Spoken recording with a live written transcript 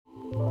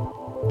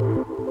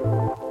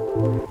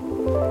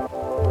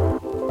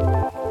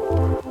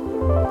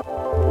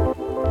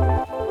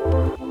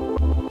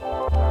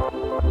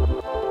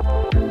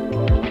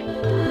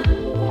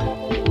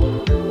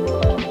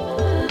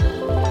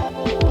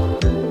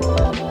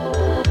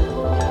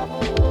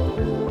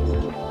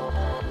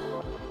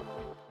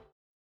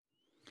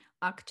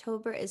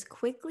October is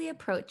quickly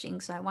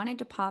approaching, so I wanted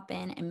to pop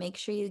in and make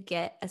sure you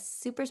get a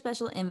super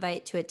special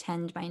invite to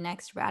attend my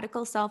next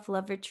Radical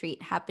Self-Love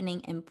Retreat happening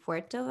in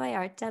Puerto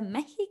Vallarta,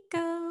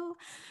 Mexico.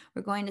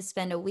 We're going to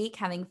spend a week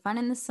having fun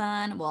in the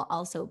sun while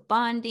also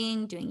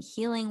bonding, doing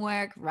healing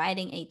work,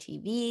 riding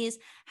ATVs,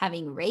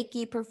 having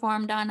Reiki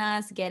performed on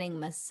us, getting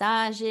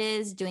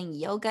massages, doing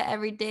yoga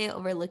every day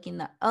overlooking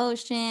the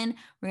ocean.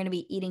 We're going to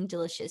be eating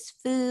delicious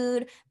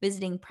food,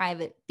 visiting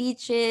private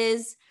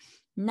beaches.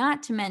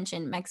 Not to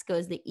mention, Mexico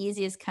is the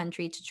easiest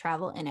country to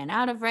travel in and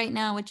out of right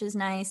now, which is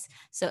nice.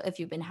 So if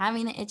you've been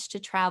having the itch to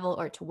travel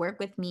or to work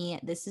with me,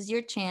 this is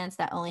your chance.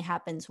 That only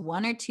happens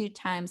 1 or 2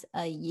 times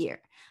a year.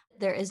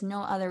 There is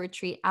no other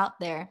retreat out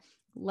there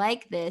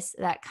like this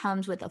that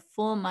comes with a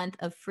full month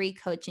of free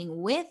coaching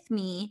with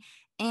me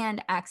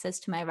and access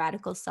to my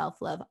Radical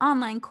Self-Love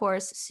online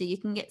course so you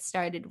can get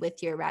started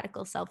with your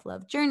Radical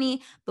Self-Love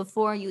journey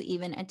before you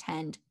even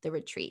attend the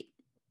retreat.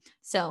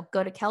 So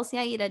go to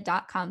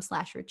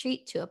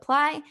kelseyaida.com/retreat to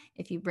apply.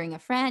 If you bring a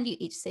friend, you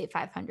each save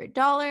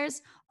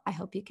 $500. I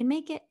hope you can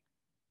make it.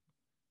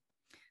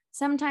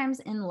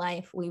 Sometimes in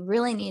life, we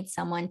really need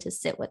someone to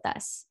sit with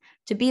us,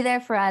 to be there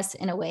for us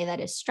in a way that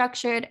is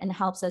structured and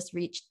helps us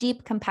reach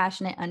deep,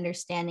 compassionate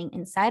understanding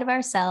inside of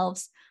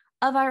ourselves,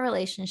 of our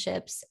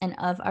relationships, and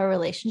of our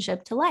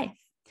relationship to life.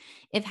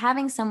 If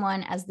having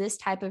someone as this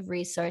type of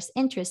resource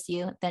interests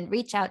you, then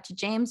reach out to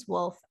James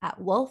Wolfe at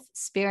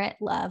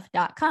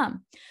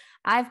wolfespiritlove.com.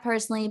 I've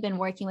personally been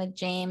working with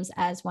James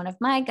as one of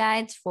my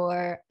guides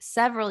for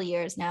several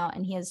years now,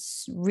 and he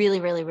has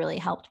really, really, really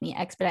helped me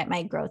expedite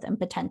my growth and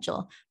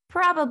potential,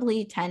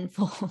 probably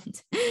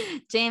tenfold.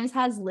 James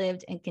has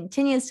lived and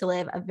continues to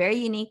live a very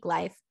unique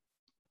life,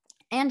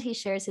 and he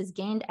shares his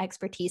gained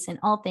expertise in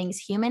all things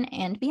human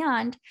and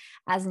beyond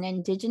as an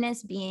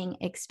Indigenous being,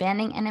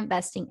 expanding and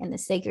investing in the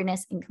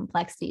sacredness and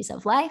complexities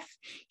of life.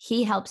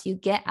 He helps you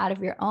get out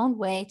of your own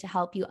way to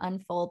help you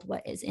unfold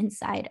what is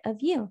inside of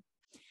you.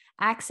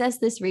 Access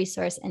this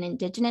resource and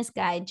Indigenous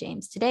guide,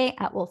 James, today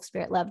at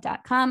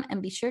wolfespiritlove.com,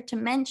 and be sure to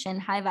mention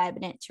High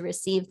Vibinant to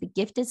receive the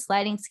gifted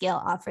sliding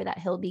scale offer that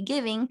he'll be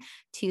giving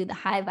to the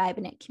High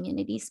Vibinant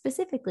community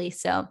specifically.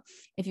 So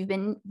if you've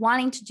been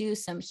wanting to do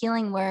some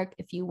healing work,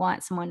 if you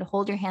want someone to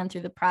hold your hand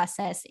through the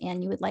process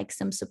and you would like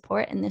some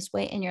support in this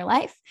way in your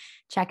life,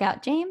 check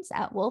out James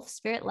at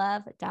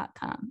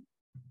wolfespiritlove.com.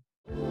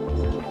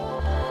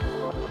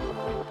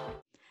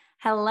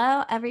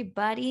 Hello,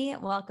 everybody.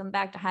 Welcome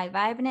back to High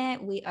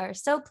Vibinant. We are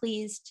so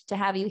pleased to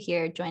have you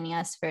here joining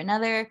us for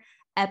another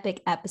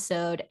epic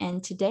episode.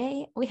 And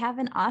today we have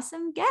an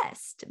awesome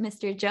guest,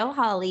 Mr. Joe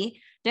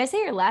Hawley. Did I say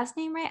your last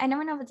name right? I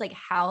never know if it's like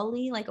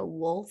Howley, like a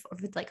wolf, or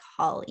if it's like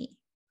Holly.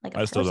 Like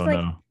I still don't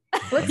know.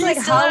 Looks like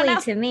Holly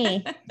to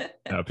me.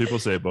 Yeah, people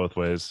say it both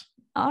ways.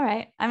 All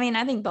right. I mean,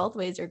 I think both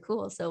ways are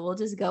cool, so we'll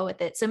just go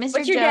with it. So, Mr.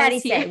 What's your daddy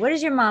say? What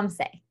does your mom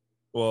say?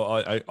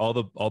 Well,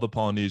 all the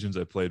Polynesians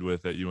I played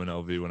with at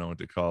UNLV when I went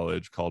to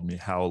college called me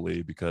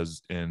Howley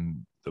because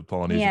in the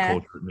Polynesian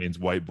culture it means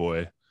white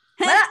boy.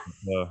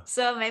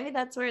 So maybe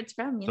that's where it's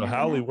from. So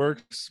Howley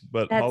works,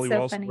 but that's Holly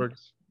also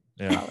works.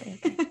 Yeah.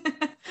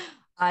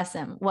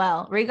 Awesome.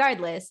 Well,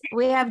 regardless,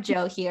 we have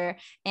Joe here,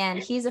 and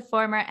he's a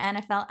former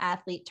NFL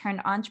athlete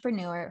turned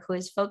entrepreneur who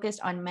is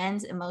focused on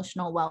men's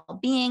emotional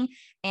well-being,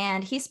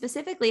 and he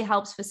specifically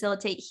helps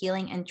facilitate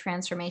healing and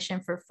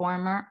transformation for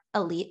former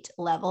elite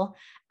level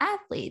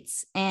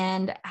athletes.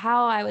 And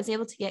how I was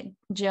able to get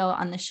Joe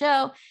on the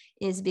show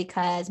is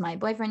because my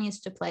boyfriend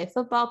used to play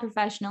football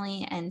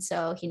professionally, and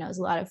so he knows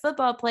a lot of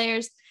football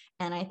players,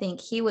 and I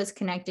think he was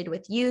connected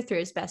with you through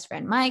his best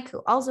friend Mike,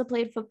 who also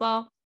played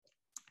football.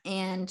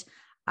 And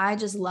I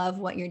just love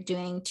what you're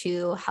doing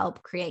to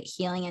help create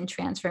healing and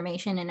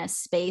transformation in a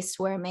space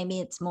where maybe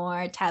it's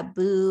more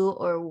taboo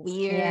or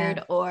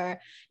weird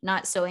or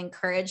not so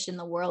encouraged in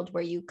the world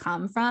where you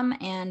come from.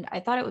 And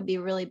I thought it would be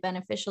really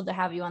beneficial to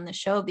have you on the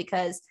show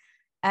because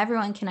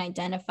everyone can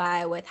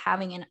identify with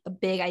having a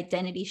big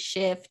identity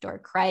shift or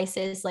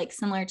crisis, like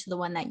similar to the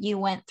one that you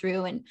went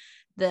through, and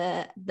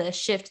the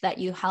shift that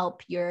you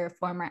help your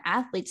former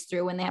athletes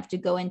through when they have to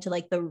go into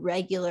like the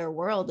regular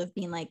world of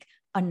being like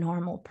a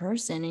normal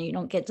person, and you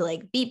don't get to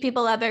like beat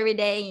people up every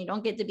day, and you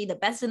don't get to be the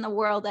best in the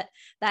world at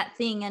that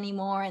thing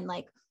anymore. And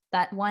like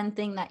that one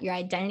thing that your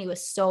identity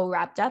was so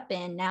wrapped up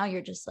in, now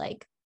you're just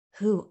like,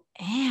 who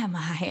am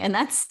I? And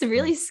that's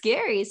really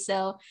scary.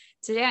 So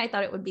today I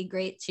thought it would be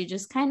great to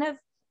just kind of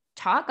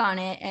talk on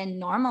it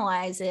and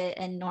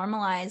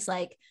normalize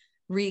like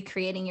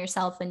recreating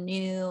yourself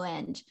anew.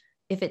 And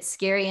if it's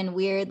scary and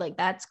weird, like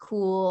that's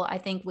cool. I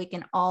think we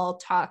can all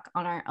talk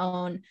on our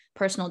own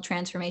personal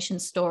transformation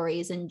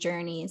stories and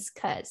journeys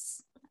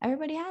because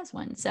everybody has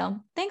one. So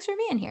thanks for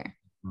being here.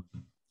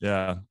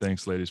 Yeah.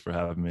 Thanks, ladies, for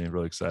having me.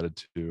 Really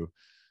excited to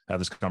have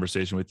this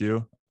conversation with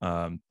you.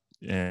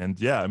 And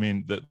yeah, I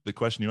mean, the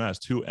question you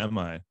asked, who am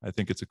I? I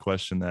think it's a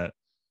question that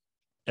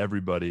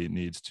everybody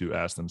needs to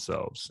ask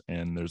themselves.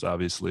 And there's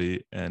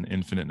obviously an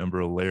infinite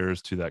number of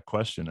layers to that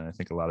question. And I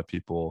think a lot of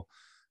people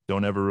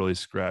don't ever really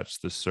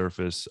scratch the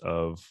surface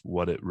of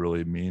what it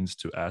really means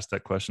to ask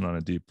that question on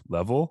a deep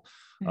level.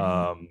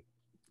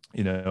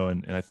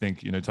 And I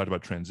think, talked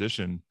about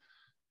transition.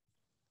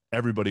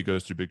 Everybody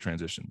goes through big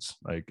transitions.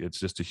 Like, it's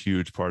just a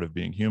huge part of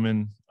being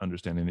human,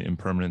 understanding the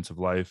impermanence of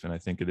life. And I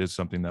think it is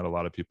something that a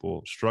lot of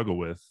people struggle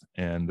with.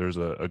 And there's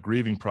a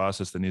grieving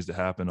process that needs to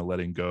happen, a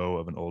letting go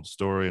of an old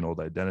story, an old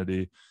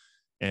identity,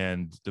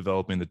 and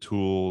developing the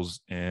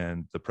tools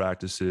and the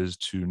practices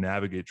to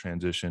navigate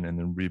transition and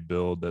then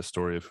rebuild that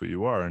story of who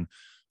you are. And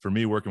for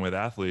me, working with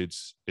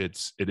athletes,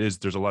 there's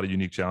a lot of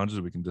unique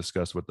challenges. We can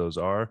discuss what those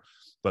are,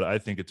 but I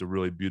think it's a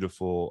really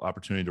beautiful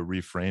opportunity to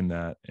reframe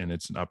that. And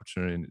it's an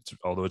opportunity, and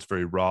although it's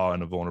very raw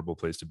and a vulnerable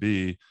place to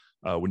be,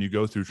 when you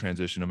go through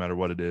transition, no matter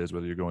what it is,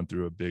 whether you're going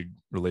through a big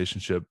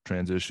relationship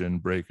transition,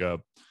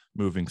 breakup,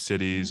 moving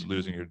cities,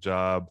 losing your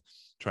job,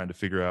 trying to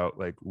figure out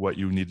like what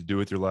you need to do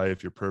with your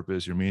life, your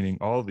purpose, your meaning,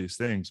 all of these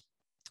things,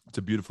 it's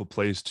a beautiful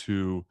place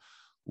to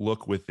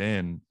look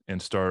within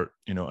and start,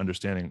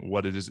 understanding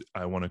what it is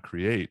I want to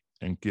create,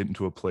 and get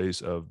into a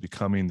place of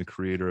becoming the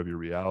creator of your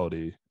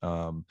reality,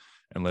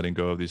 and letting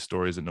go of these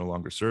stories that no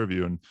longer serve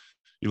you. And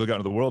you look out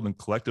into the world, and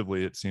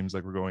collectively, it seems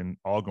like we're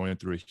all going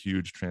through a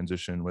huge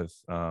transition with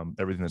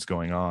everything that's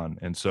going on.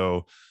 And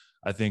so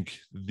I think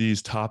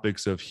these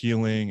topics of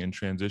healing and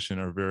transition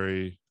are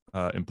very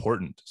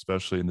important,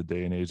 especially in the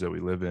day and age that we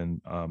live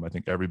in. I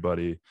think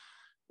everybody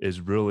is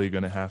really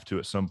going to have to,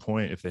 at some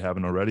point, if they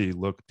haven't already,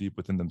 look deep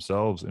within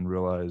themselves and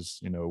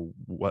realize,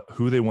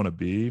 who they want to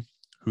be,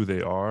 who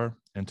they are.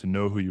 And to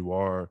know who you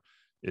are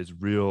is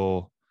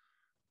real,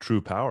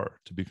 true power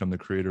to become the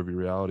creator of your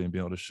reality and be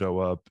able to show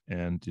up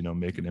and,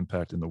 make an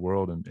impact in the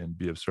world and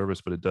be of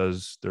service. But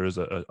there is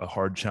a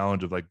hard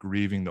challenge of like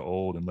grieving the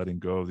old and letting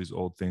go of these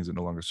old things that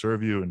no longer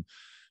serve you, and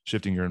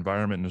shifting your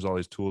environment. And there's all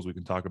these tools we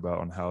can talk about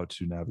on how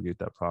to navigate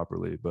that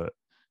properly. But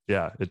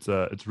yeah,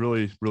 it's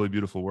really, really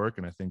beautiful work.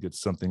 And I think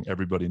it's something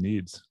everybody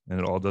needs. And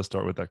it all does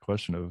start with that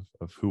question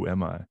of who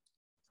am I?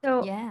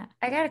 So yeah,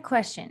 I got a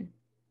question.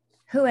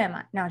 Who am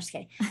I? No, I'm just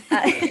kidding.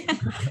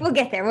 We'll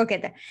get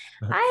there.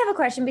 I have a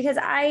question, because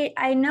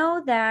I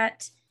know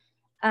that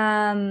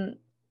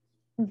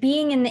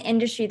being in the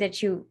industry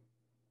that you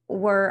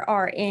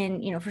are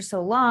in, for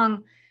so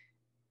long,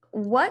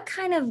 what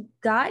kind of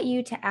got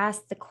you to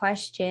ask the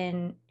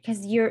question?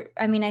 Because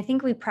I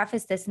think we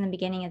prefaced this in the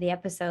beginning of the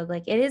episode,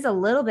 like it is a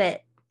little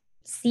bit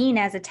seen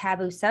as a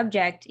taboo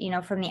subject,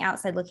 from the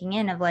outside looking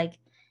in, of like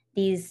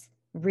these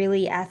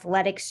really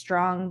athletic,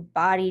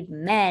 strong-bodied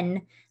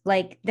men,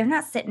 like they're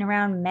not sitting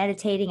around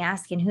meditating,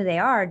 asking who they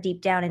are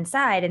deep down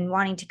inside and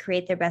wanting to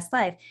create their best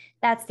life.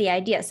 That's the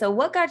idea. So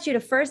what got you to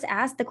first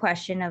ask the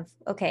question of,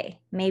 okay,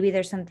 maybe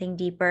there's something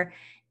deeper,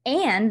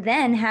 and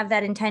then have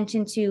that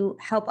intention to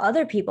help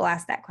other people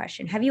ask that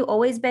question? Have you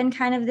always been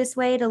kind of this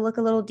way, to look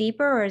a little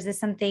deeper, or is this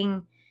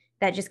something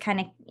that just kind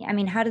of,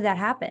 how did that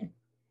happen?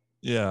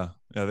 Yeah,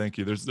 thank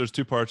you. There's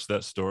two parts to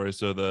that story.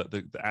 So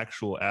the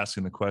actual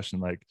asking the question,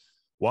 like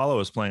while I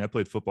was playing, I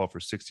played football for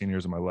 16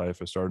 years of my life.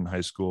 I started in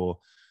high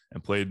school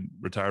and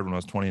retired when I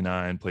was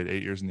 29, played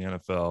 8 years in the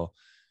NFL.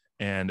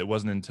 And it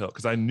wasn't until,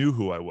 because I knew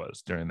who I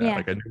was during that. Yeah.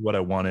 Like I knew what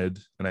I wanted,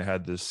 and I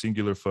had this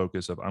singular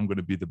focus of, I'm going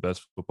to be the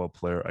best football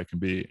player I can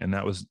be. And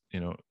that was,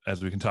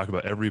 as we can talk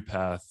about, every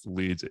path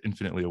leads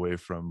infinitely away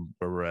from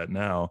where we're at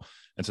now.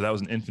 And so that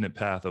was an infinite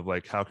path of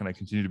like, how can I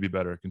continue to be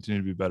better?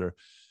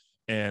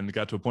 And it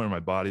got to a point where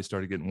my body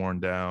started getting worn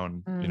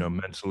down,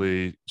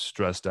 mentally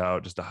stressed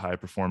out, just a high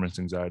performance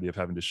anxiety of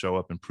having to show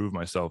up and prove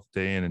myself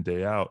day in and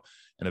day out.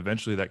 And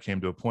eventually that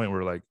came to a point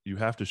where like, you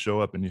have to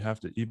show up, and you have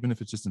to, even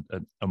if it's just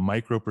a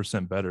micro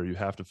percent better, you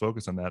have to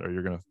focus on that, or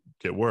you're going to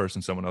get worse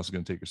and someone else is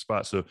going to take your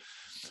spot. So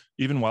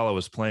even while I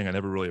was playing, I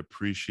never really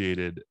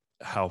appreciated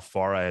how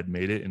far I had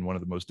made it in one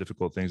of the most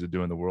difficult things to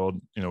do in the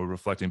world.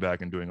 Reflecting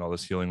back and doing all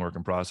this healing work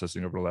and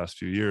processing over the last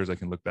few years, I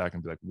can look back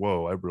and be like,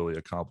 whoa, I've really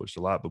accomplished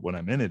a lot. But when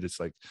I'm in it, it's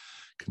like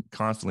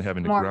constantly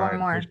having to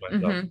grind.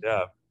 Mm-hmm.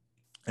 Yeah.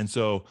 And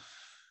so,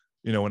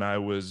 when I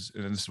was,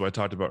 and this is what I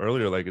talked about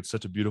earlier, like it's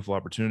such a beautiful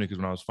opportunity, because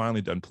when I was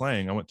finally done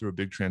playing, I went through a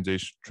big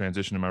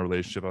transition in my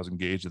relationship. I was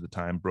engaged at the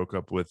time, broke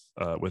up with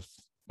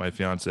my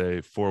fiance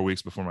 4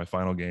 weeks before my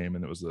final game.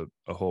 And it was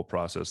a whole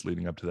process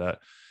leading up to that.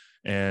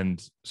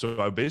 And so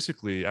I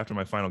basically, after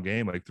my final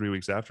game, like 3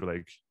 weeks after,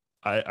 like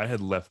I had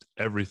left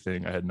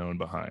everything I had known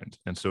behind.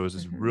 And so it was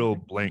this real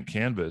blank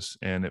canvas,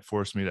 and it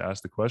forced me to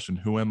ask the question,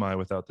 who am I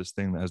without this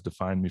thing that has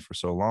defined me for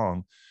so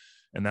long?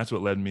 And that's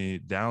what led me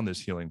down this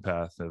healing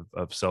path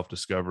of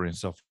self-discovery and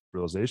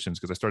self-realizations,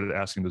 because I started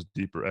asking those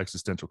deeper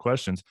existential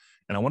questions.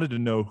 And I wanted to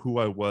know who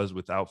I was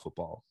without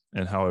football,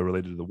 and how I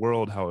related to the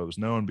world, how I was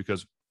known.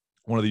 Because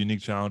one of the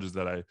unique challenges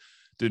that I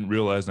didn't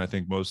realize, and I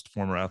think most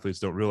former athletes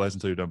don't realize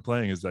until you're done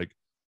playing, is like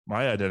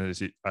my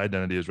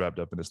identity is wrapped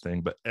up in this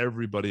thing, but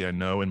everybody I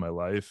know in my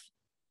life,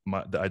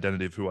 the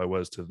identity of who I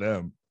was to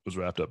them was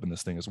wrapped up in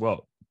this thing as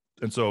well.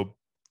 And so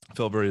I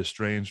felt very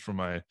estranged from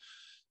my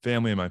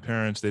family and my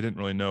parents. They didn't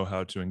really know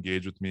how to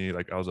engage with me.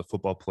 Like I was a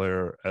football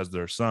player as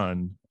their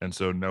son, and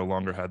so no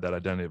longer had that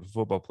identity of a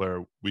football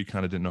player. We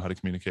kind of didn't know how to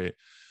communicate.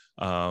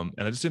 And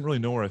I just didn't really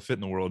know where I fit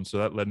in the world. And so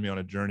that led me on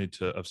a journey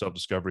of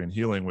self-discovery and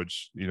healing,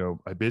 which,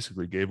 I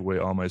basically gave away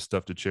all my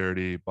stuff to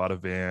charity, bought a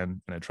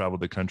van, and I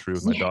traveled the country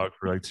with my dog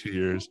for like 2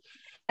 years.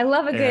 I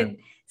love a good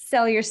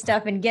sell your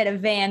stuff and get a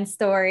van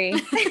story.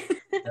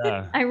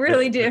 Yeah, I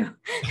really do.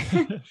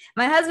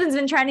 My husband's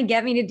been trying to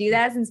get me to do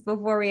that since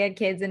before we had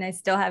kids, and I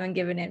still haven't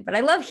given in, but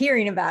I love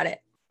hearing about it.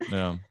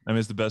 Yeah. I mean,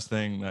 it's the best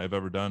thing I've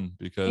ever done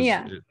because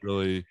it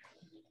really,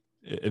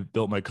 it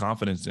built my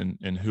confidence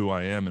in who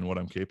I am and what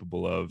I'm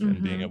capable of,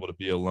 and being able to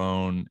be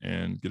alone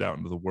and get out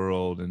into the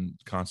world and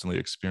constantly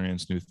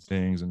experience new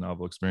things and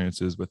novel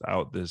experiences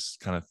without this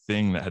kind of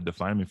thing that had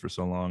defined me for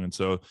so long. And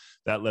so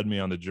that led me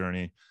on the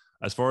journey.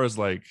 As far as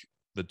like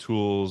the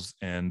tools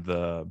and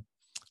the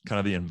kind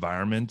of the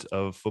environment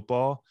of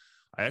football,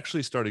 I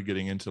actually started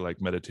getting into like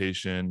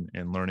meditation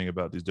and learning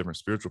about these different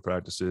spiritual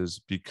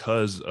practices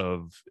because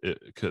of it.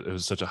 It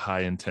was such a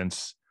high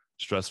intense,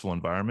 stressful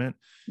environment.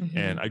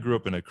 And I grew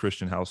up in a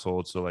Christian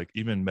household. So like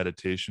even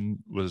meditation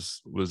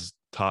was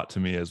taught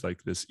to me as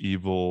like this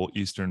evil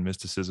Eastern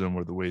mysticism,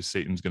 or the way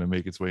Satan's going to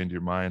make its way into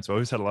your mind. So I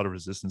always had a lot of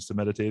resistance to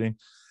meditating.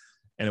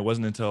 And it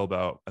wasn't until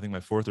about, I think, my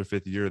 4th or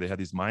 5th year, they had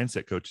these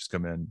mindset coaches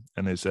come in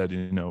and they said,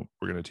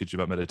 we're going to teach you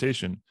about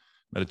meditation.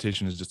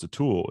 Meditation is just a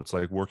tool. It's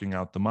like working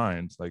out the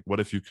mind. Like, what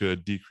if you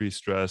could decrease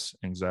stress,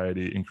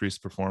 anxiety, increase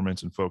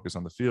performance, and focus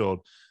on the field?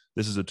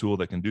 This is a tool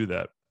that can do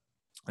that.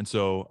 And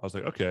so I was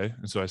like, okay.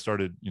 And so I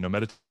started,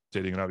 meditating.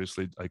 And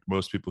obviously, like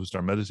most people who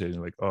start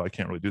meditating, like, oh, I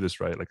can't really do this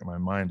right. Like my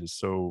mind is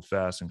so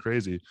fast and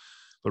crazy.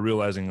 But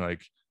realizing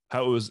like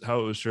how it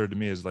was shared to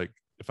me is like,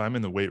 if I'm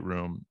in the weight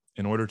room,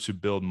 in order to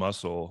build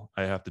muscle,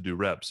 I have to do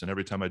reps. And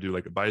every time I do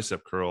like a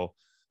bicep curl,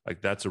 like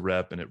that's a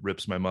rep, and it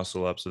rips my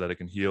muscle up so that it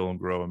can heal and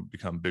grow and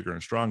become bigger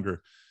and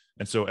stronger.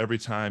 And so every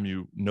time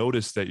you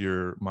notice that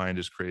your mind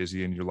is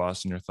crazy and you're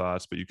lost in your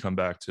thoughts, but you come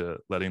back to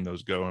letting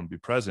those go and be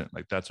present,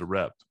 like that's a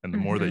rep. And the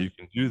more that you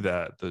can do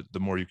that, the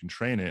more you can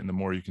train it, and the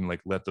more you can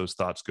like let those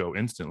thoughts go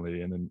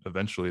instantly. And then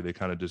eventually they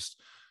kind of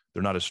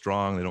they're not as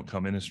strong. They don't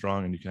come in as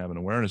strong, and you can have an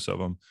awareness of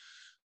them.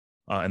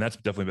 And that's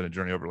definitely been a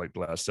journey over like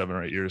the last 7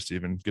 or 8 years to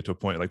even get to a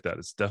point like that.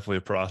 It's definitely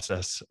a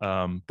process.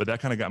 But that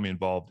kind of got me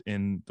involved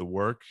in the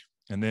work.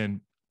 And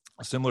then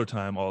a similar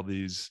time, all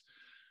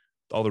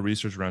the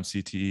research around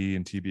CTE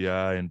and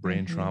TBI and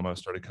brain trauma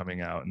started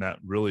coming out. And that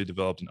really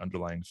developed an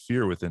underlying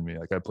fear within me.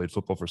 Like, I played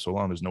football for so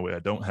long, there's no way I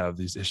don't have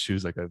these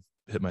issues. Like, I've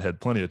hit my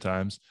head plenty of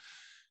times.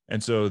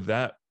 And so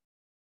that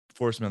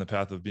forced me on the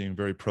path of being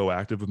very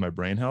proactive with my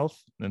brain health.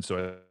 And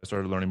so I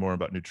started learning more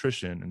about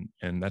nutrition.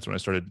 And that's when I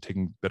started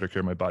taking better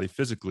care of my body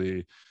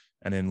physically,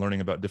 and then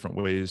learning about different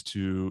ways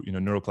to,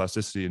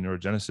 neuroplasticity and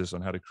neurogenesis,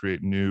 on how to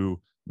create new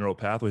neural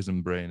pathways in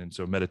the brain. And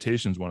so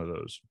meditation is one of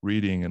those.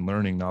 Reading and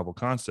learning novel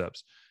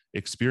concepts,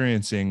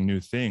 experiencing new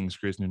things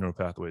creates new neural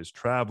pathways,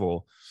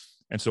 travel.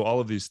 And so all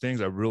of these things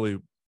I really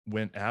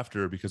went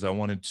after because I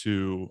wanted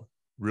to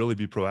really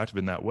be proactive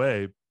in that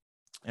way.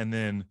 And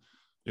then,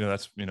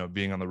 that's,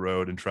 being on the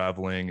road and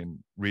traveling and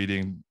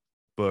reading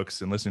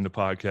books and listening to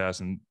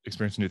podcasts and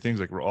experiencing new things,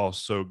 like, were all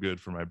so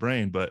good for my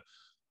brain. But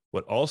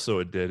what also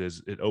it did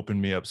is it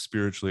opened me up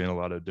spiritually in a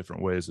lot of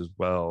different ways as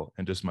well.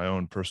 And just my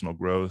own personal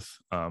growth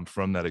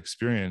from that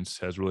experience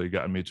has really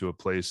gotten me to a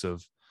place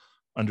of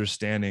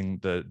understanding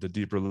the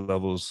deeper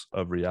levels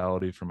of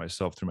reality for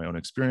myself through my own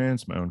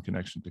experience, my own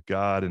connection to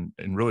God, and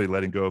really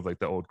letting go of like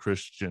the old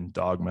Christian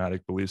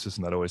dogmatic belief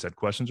system that I always had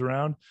questions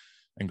around,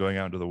 and going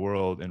out into the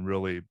world and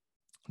really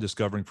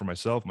discovering for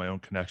myself my own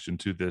connection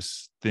to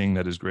this thing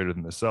that is greater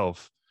than the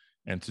self.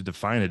 And to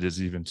define it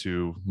is even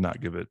to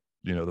not give it,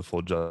 the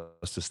full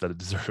justice that it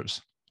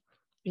deserves.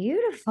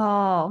 Beautiful.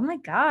 Oh my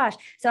gosh.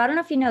 So I don't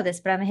know if you know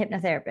this, but I'm a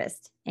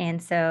hypnotherapist.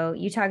 And so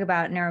you talk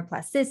about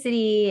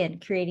neuroplasticity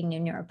and creating new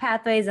neural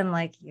pathways. I'm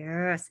like,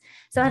 yes.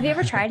 So have you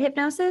ever tried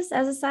hypnosis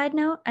as a side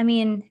note? I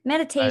mean,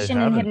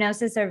 meditation and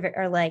hypnosis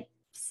are like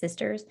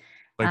sisters.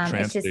 Like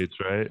trance states,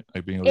 right?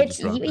 Like being able to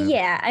just drop in.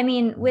 Yeah. I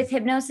mean, with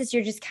hypnosis,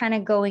 you're just kind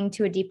of going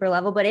to a deeper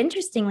level. But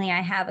interestingly,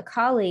 I have a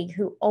colleague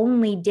who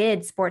only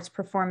did sports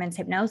performance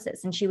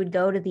hypnosis, and she would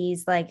go to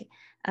these like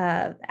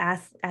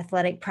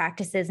athletic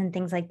practices and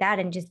things like that,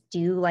 and just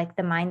do like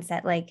the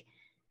mindset, like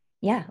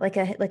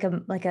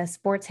a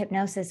sports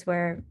hypnosis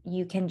where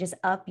you can just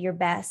up your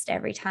best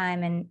every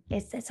time. And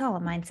it's all a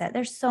mindset.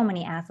 There's so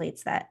many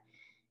athletes that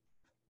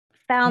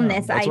found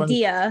this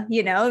idea,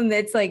 and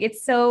it's like,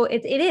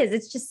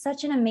 it's just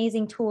such an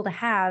amazing tool to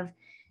have,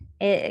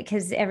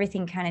 because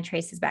everything kind of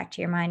traces back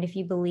to your mind. If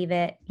you believe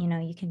it,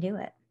 you can do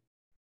it.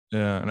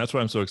 Yeah. And that's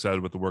why I'm so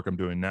excited with the work I'm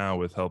doing now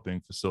with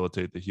helping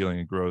facilitate the healing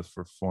and growth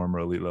for former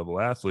elite level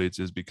athletes,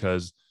 is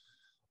because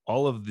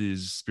all of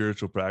these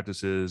spiritual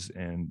practices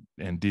and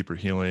deeper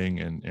healing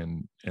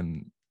and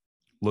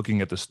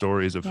looking at the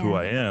stories of who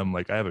I am,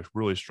 like, I have a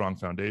really strong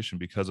foundation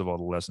because of all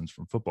the lessons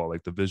from football,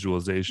 like the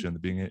visualization, the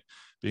being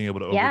able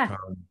to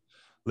overcome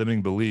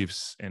limiting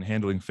beliefs and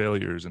handling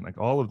failures. And like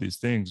all of these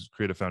things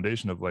create a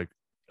foundation of like,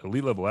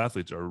 elite level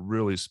athletes are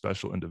really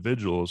special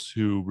individuals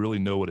who really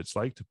know what it's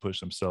like to push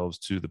themselves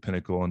to the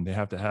pinnacle. And they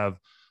have to have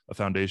a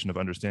foundation of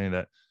understanding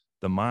that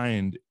the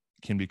mind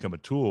can become a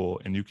tool,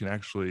 and you can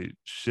actually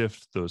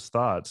shift those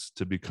thoughts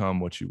to become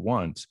what you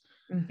want.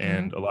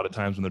 And a lot of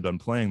times when they're done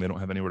playing, they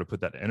don't have anywhere to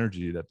put that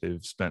energy that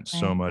they've spent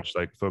so much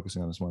like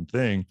focusing on this one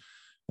thing.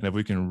 And if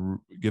we can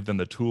give them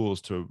the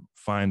tools to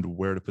find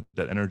where to put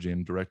that energy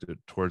and direct it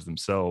towards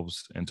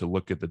themselves, and to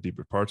look at the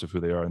deeper parts of who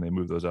they are, and they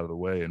move those out of the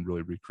way and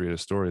really recreate a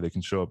story, they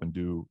can show up and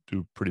do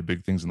pretty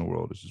big things in the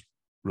world. It's just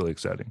really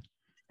exciting.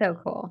 So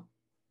cool.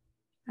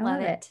 I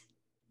love it.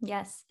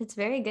 Yes, it's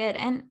very good.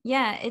 And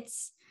yeah,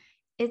 it's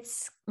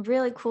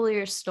really cool,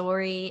 your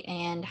story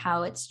and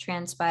how it's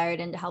transpired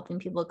into helping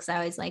people, because I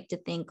always like to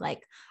think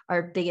like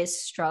our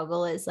biggest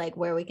struggle is like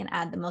where we can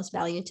add the most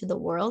value to the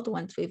world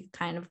once we've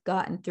kind of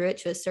gotten through it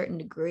to a certain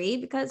degree,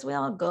 because we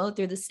all go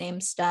through the same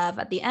stuff.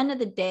 At the end of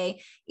the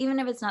day, even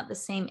if it's not the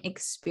same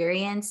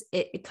experience,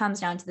 it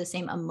comes down to the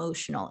same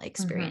emotional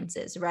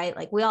experiences, right?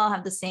 Like we all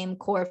have the same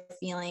core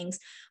feelings.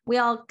 We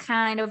all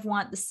kind of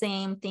want the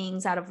same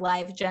things out of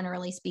life,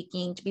 generally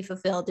speaking, to be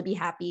fulfilled, to be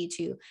happy,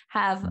 to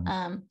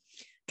have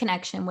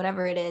connection,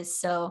 whatever it is.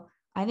 So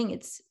I think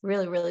it's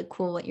really, really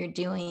cool what you're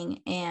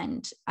doing.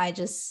 And I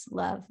just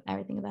love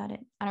everything about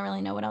it. I don't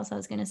really know what else I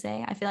was going to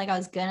say. I feel like I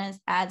was going to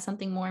add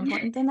something more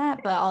important than that,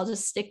 but I'll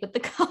just stick with the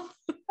come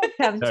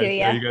to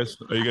you. Are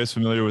you guys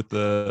familiar with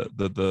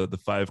the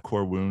 5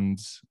 core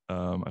wounds?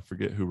 I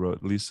forget who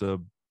wrote,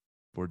 Lisa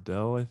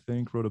Bordell, I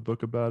think, wrote a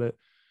book about it,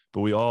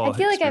 but we all, I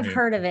feel like I've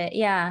heard of it.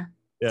 Yeah.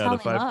 Tell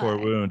the 5 core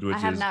wounds, which I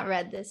have not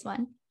read this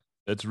one.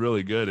 It's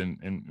really good.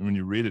 And when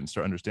you read it and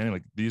start understanding,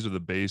 like these are the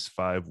base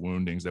 5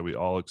 woundings that we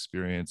all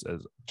experience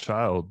as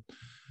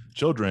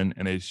children,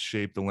 and they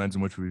shape the lens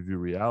in which we view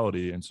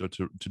reality. And so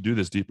to do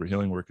this deeper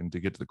healing work and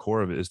to get to the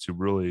core of it is to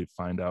really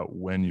find out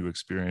when you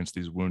experience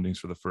these woundings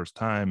for the first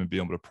time and be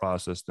able to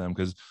process them.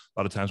 Because a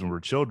lot of times when we're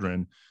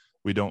children,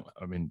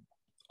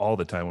 all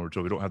the time when we're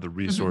children, we don't have the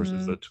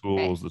resources, the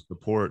tools, the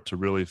support to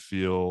really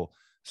feel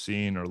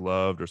seen or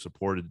loved or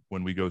supported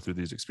when we go through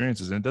these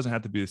experiences. And it doesn't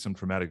have to be some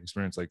traumatic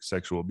experience like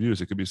sexual abuse.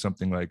 It could be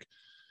something like,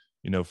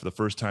 for the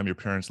first time your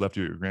parents left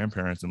you, your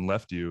grandparents, and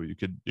left you, you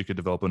could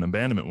develop an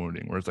abandonment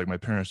wounding where it's like, my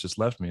parents just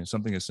left me. And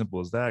something as simple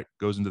as that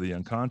goes into the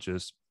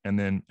unconscious. And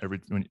then every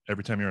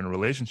time you're in a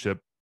relationship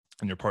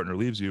and your partner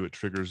leaves you, it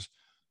triggers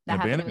an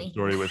abandonment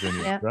story within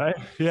you. Right?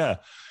 Yeah.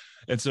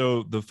 And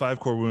so the 5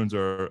 core wounds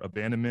are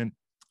abandonment,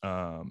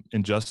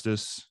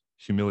 injustice,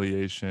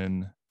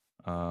 humiliation,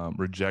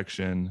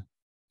 rejection,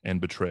 and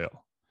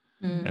betrayal.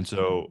 And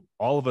so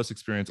all of us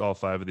experience all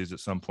 5 of these at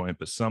some point,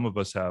 but some of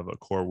us have a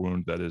core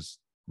wound that is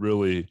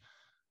really,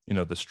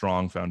 the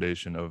strong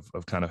foundation of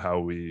kind of how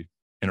we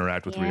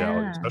interact with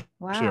reality,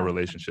 especially our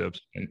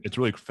relationships. And it's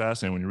really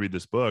fascinating when you read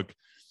this book,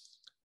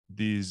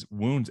 these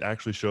wounds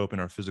actually show up in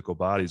our physical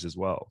bodies as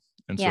well.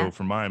 And so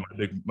for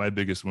my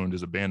biggest wound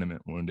is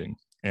abandonment wounding.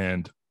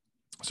 And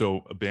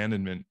so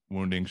abandonment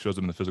wounding shows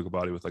up in the physical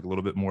body with like a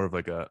little bit more of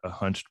like a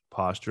hunched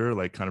posture,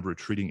 like kind of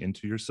retreating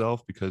into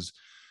yourself because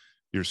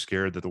you're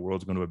scared that the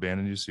world's going to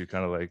abandon you. So you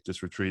kind of like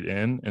just retreat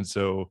in. And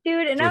so,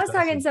 dude, and I was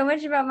talking so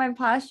much about my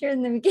posture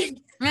in the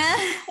beginning.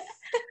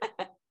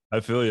 I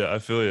feel you.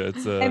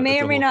 It's I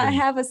may or may not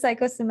have a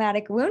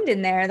psychosomatic wound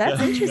in there.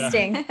 That's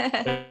interesting.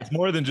 Yeah. It's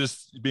more than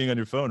just being on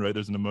your phone, right?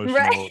 There's an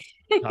emotional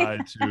tie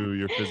to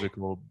your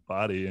physical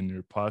body and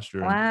your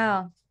posture.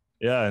 Wow.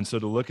 Yeah. And so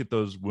to look at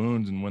those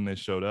wounds and when they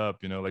showed up,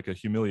 like a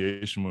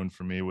humiliation wound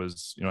for me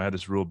was, I had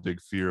this real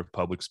big fear of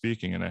public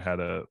speaking. And I had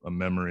a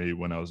memory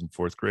when I was in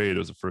 4th grade. It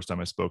was the first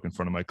time I spoke in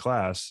front of my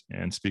class,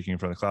 and speaking in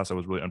front of the class, I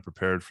was really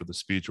unprepared for the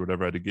speech or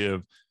whatever I had to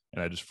give.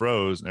 And I just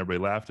froze and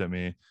everybody laughed at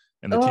me.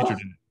 And the teacher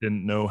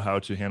didn't know how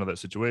to handle that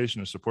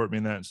situation or support me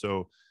in that. And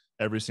so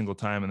every single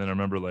time. And then I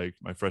remember like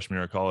my freshman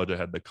year of college, I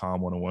had the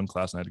COM 101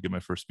 class and I had to give my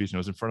first speech, and it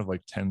was in front of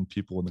like 10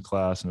 people in the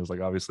class. And it was like,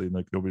 obviously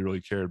like nobody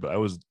really cared, but I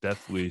was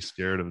deathly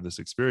scared of this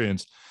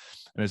experience.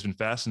 And it's been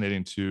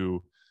fascinating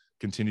to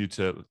continue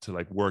to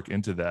like work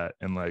into that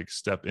and like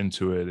step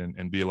into it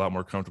and be a lot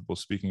more comfortable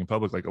speaking in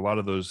public. Like a lot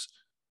of those,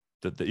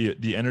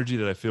 the energy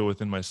that I feel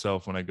within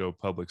myself when I go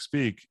public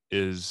speak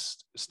is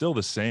still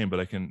the same, but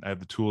I have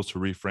the tools to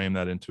reframe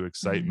that into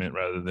excitement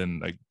rather than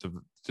like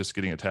just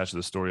getting attached to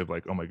the story of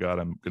like, oh my God,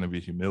 I'm going to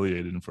be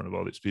humiliated in front of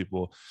all these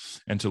people,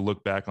 and to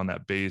look back on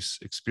that base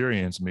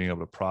experience and being able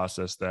to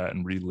process that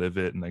and relive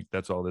it. And like,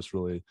 that's all this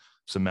really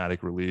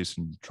somatic release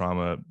and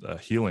trauma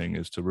healing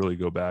is, to really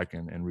go back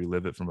and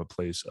relive it from a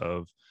place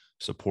of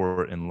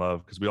support and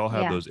love. Because we all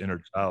have those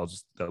inner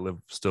childs that live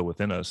still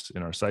within us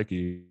in our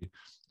psyche,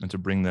 and to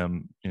bring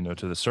them,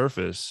 to the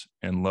surface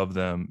and love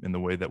them in the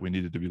way that we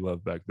needed to be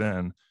loved back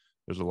then.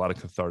 There's a lot of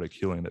cathartic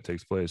healing that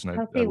takes place. And I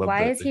love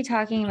why is he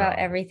talking about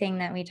everything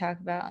that we talk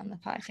about on the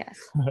podcast?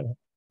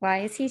 Why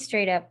is he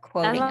straight up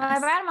quoting us? I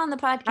brought him on the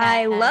podcast.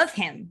 I love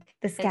him.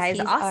 This guy is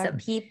awesome.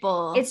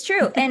 People. It's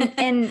true.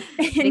 And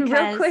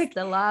real quick,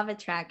 the law of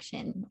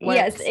attraction works.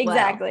 Yes,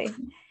 exactly.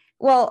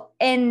 Well,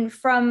 and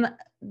from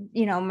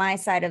my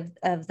side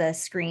of the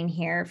screen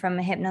here, from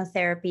a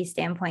hypnotherapy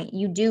standpoint,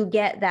 you do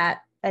get that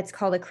it's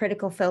called a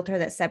critical filter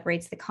that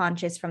separates the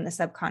conscious from the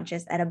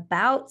subconscious at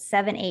about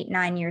 7, 8,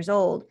 9 years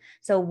old.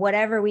 So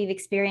whatever we've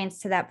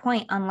experienced to that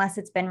point, unless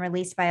it's been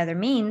released by other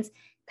means,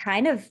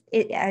 kind of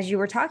as you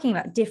were talking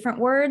about, different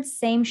words,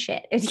 same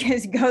shit. It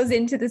just goes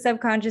into the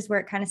subconscious where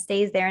it kind of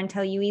stays there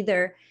until you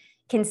either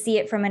can see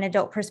it from an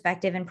adult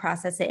perspective and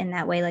process it in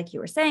that way, like you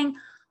were saying,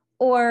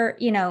 or,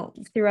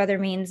 through other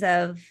means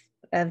of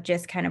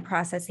just kind of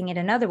processing it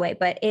another way.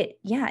 But it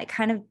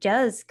kind of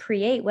does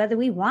create, whether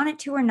we want it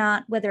to or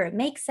not, whether it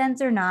makes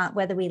sense or not,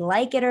 whether we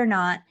like it or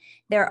not,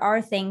 there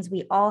are things,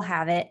 we all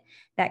have it,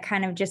 that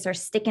kind of just are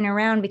sticking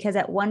around because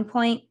at one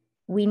point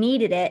we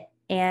needed it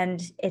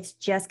and it's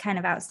just kind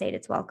of outstayed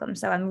its welcome.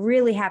 So I'm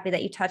really happy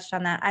that you touched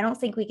on that. I don't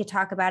think we could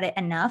talk about it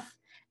enough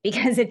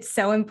because it's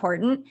so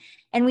important.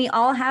 And we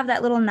all have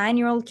that little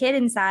 9-year-old kid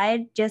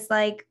inside, just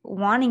like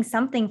wanting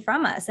something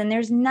from us. And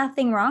there's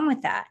nothing wrong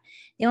with that.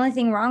 The only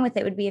thing wrong with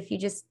it would be if you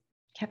just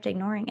kept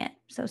ignoring it.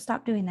 So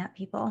stop doing that,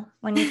 people.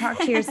 When you talk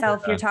to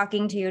yourself, you're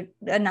talking to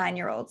a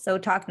 9-year-old. So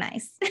talk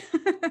nice.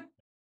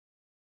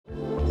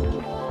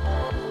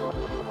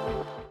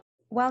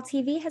 While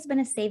TV has been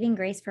a saving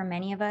grace for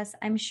many of us,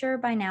 I'm sure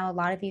by now a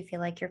lot of you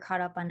feel like you're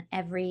caught up on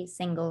every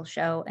single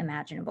show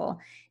imaginable.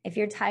 If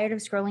you're tired of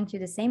scrolling through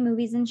the same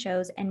movies and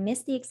shows and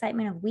miss the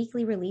excitement of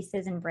weekly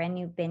releases and brand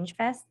new binge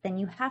fest, then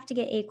you have to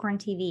get Acorn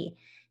TV.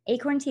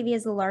 Acorn TV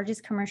is the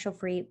largest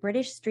commercial-free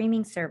British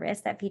streaming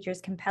service that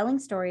features compelling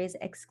stories,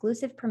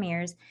 exclusive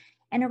premieres,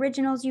 and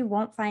originals you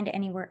won't find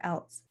anywhere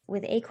else.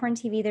 With Acorn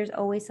TV, there's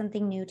always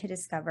something new to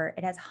discover.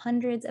 It has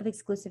hundreds of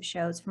exclusive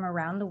shows from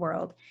around the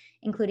world,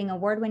 including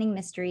award-winning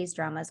mysteries,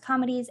 dramas,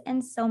 comedies,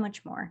 and so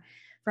much more.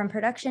 From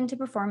production to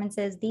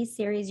performances, these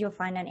series you'll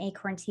find on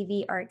Acorn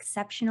TV are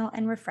exceptional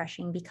and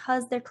refreshing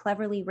because they're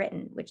cleverly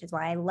written, which is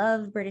why I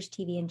love British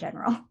TV in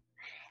general.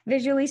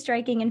 Visually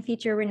striking and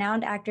feature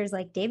renowned actors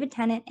like David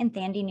Tennant and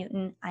Thandie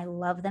Newton. I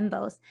love them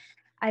both.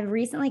 I've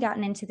recently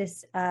gotten into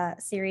this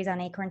series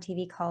on Acorn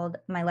TV called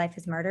My Life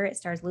is Murder. It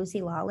stars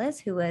Lucy Lawless,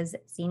 who was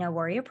Xena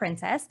Warrior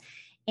Princess,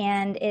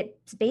 and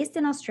it's based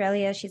in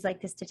Australia. She's like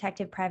this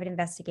detective private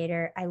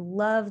investigator. I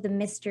love the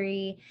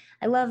mystery.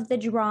 I love the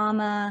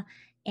drama,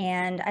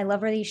 and I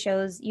love where these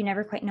shows, you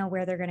never quite know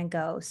where they're going to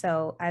go.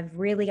 So I've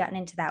really gotten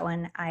into that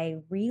one. I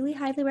really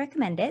highly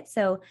recommend it.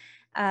 So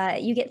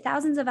you get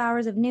thousands of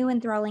hours of new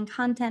enthralling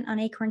content on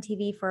Acorn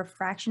TV for a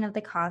fraction of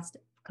the cost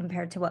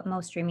compared to what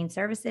most streaming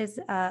services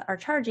are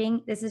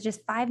charging. This is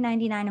just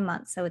 $5.99 a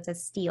month, so it's a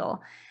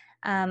steal.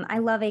 I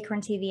love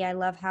Acorn TV. I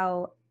love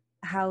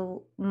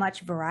how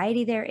much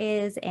variety there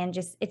is, and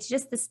it's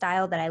just the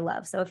style that I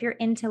love. So if you're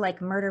into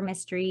like murder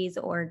mysteries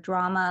or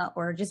drama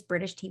or just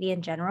British TV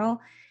in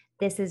general,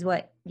 this is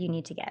what you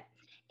need to get.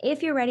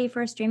 If you're ready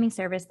for a streaming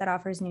service that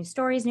offers new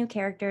stories, new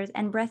characters,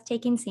 and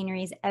breathtaking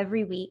sceneries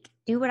every week,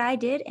 do what I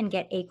did and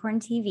get Acorn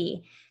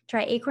TV.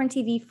 Try Acorn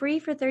TV free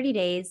for 30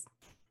 days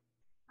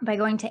by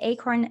going to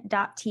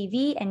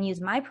acorn.tv and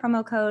use my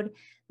promo code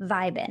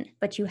VIBIN.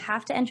 But you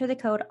have to enter the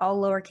code all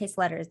lowercase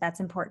letters. That's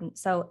important.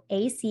 So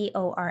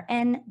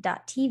acorn.tv,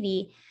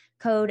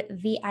 code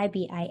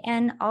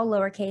VIBIN, all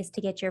lowercase,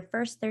 to get your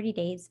first 30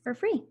 days for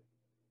free.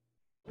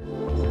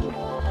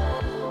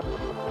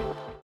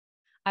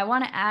 I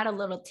want to add a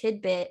little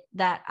tidbit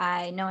that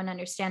I know and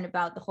understand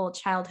about the whole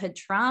childhood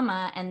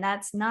trauma. And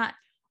that's not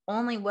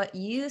only what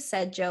you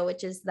said, Joe,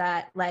 which is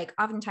that like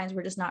oftentimes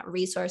we're just not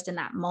resourced in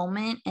that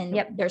moment.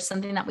 And there's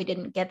something that we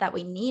didn't get that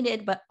we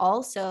needed, but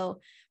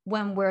also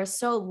when we're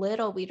so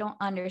little, we don't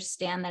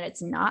understand that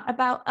it's not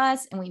about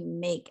us and we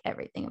make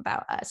everything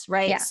about us.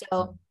 Right. Yeah.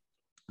 So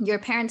your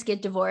parents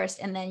get divorced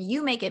and then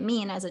you make it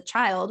mean as a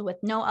child with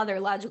no other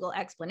logical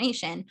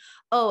explanation.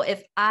 Oh,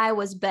 if I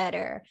was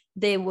better,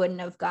 they wouldn't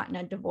have gotten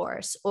a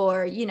divorce,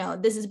 or,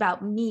 this is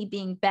about me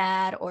being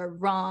bad or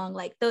wrong.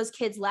 Like those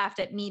kids laughed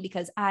at me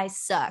because I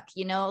suck,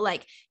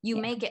 like you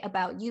make it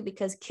about you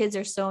because kids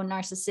are so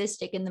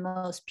narcissistic in the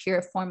most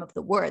pure form of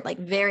the word, like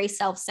very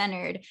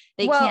self-centered.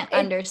 They can't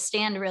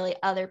understand really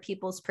other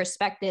people's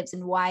perspectives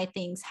and why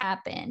things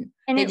happen.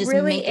 And they just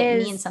really make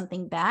it mean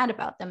something bad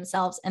about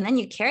themselves. And then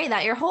you carry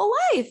that your whole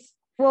life.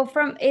 Well,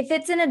 if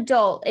it's an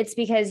adult, it's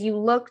because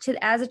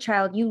as a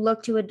child, you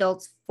look to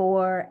adults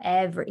for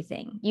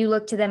everything. You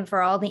look to them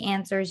for all the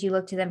answers. You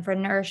look to them for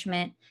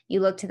nourishment. You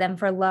look to them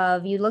for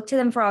love. You look to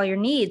them for all your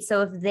needs.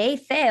 So if they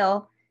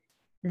fail,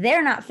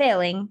 they're not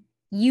failing.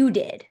 You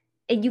did.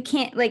 And you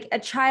can't, like, a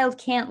child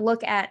can't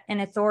look at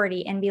an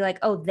authority and be like,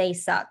 oh, they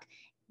suck,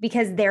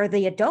 because they're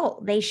the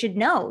adult. They should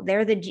know.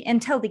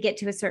 Until they get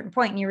to a certain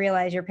point and you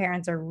realize your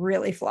parents are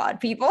really flawed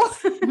people.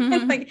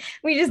 Like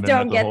we just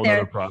don't get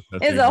there.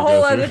 It's a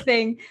whole other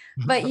thing.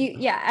 But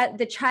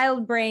the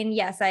child brain,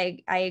 yes,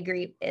 I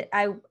agree.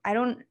 I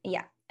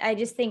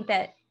just think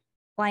that,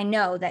 I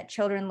know that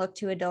children look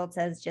to adults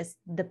as just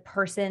the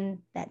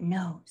person that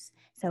knows.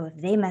 So if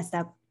they messed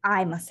up,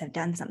 I must have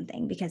done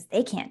something because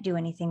they can't do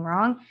anything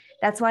wrong.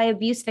 That's why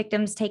abuse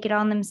victims take it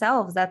on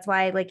themselves. That's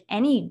why, like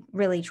any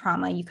really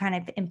trauma, you kind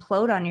of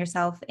implode on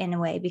yourself in a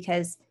way,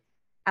 because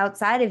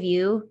outside of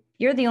you're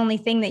the only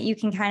thing that you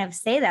can kind of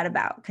say that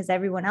about, because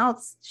everyone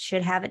else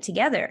should have it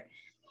together.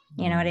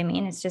 You know what I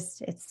mean? It's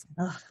just, it's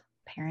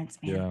parents,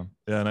 man. Yeah.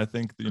 Yeah. And I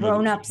think,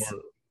 Grown-ups.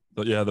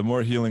 The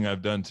more healing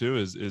I've done too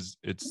is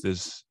it's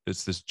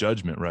this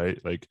judgment, right?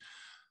 Like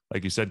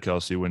you said,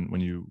 Kelsey, when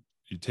you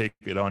take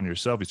it on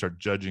yourself, you start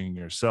judging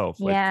yourself.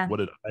 Yeah. Like, what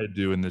did I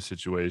do in this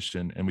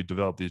situation? And we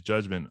develop these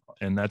judgment,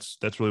 and that's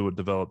really what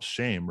develops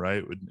shame,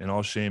 right? And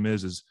all shame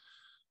is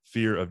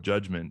fear of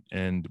judgment.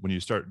 And when you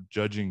start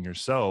judging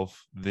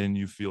yourself, then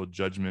you feel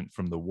judgment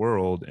from the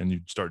world, and you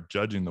start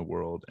judging the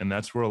world. And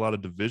that's where a lot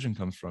of division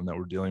comes from that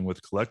we're dealing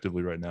with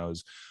collectively right now.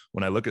 Is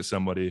when I look at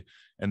somebody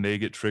and they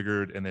get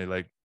triggered, and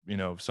they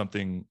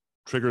something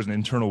triggers an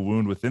internal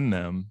wound within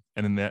them,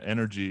 and then that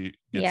energy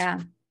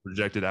gets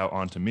projected out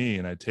onto me,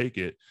 and I take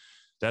it.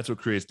 That's what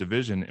creates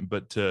division.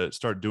 But to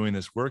start doing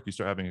this work, you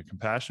start having a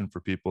compassion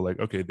for people.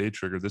 Like, okay, they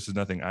triggered, this is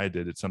nothing I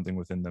did, it's something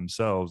within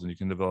themselves, and you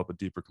can develop a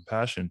deeper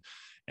compassion.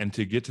 And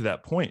to get to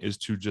that point is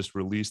to just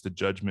release the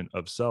judgment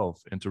of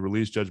self. And to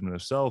release judgment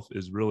of self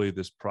is really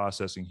this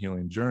processing,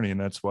 healing journey. And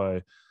that's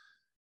why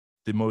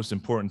the most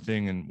important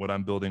thing, and what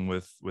I'm building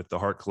with the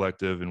Heart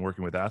Collective and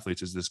working with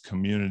athletes, is this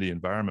community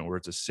environment where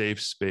it's a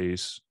safe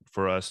space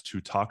for us to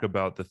talk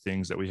about the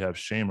things that we have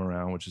shame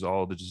around, which is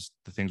all just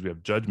the things we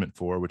have judgment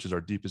for, which is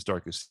our deepest,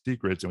 darkest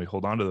secrets. And we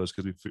hold on to those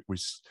because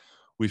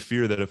we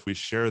fear that if we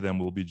share them,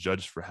 we'll be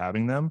judged for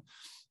having them.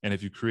 And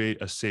if you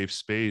create a safe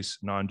space,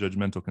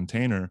 non-judgmental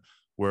container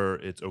where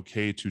it's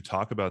okay to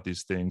talk about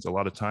these things, a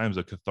lot of times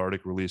a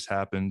cathartic release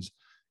happens,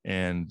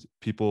 and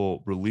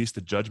people release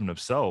the judgment of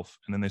self,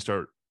 and then they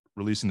start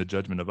releasing the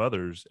judgment of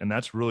others. And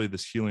that's really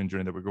this healing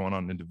journey that we're going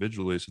on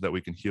individually, so that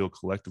we can heal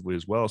collectively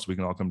as well. So we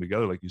can all come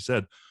together. Like you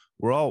said,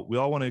 we all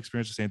want to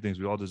experience the same things.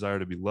 We all desire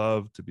to be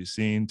loved, to be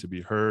seen, to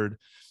be heard.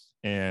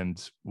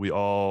 And we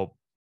all,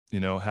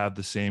 have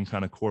the same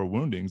kind of core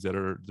woundings that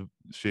are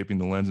shaping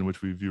the lens in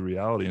which we view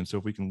reality. And so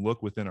if we can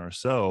look within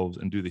ourselves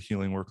and do the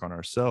healing work on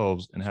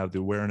ourselves, and have the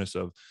awareness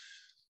of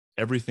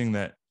everything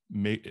that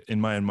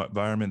in my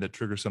environment that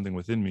triggers something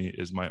within me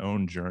is my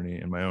own journey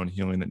and my own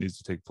healing that needs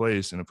to take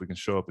place. And if we can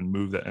show up and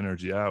move that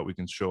energy out, we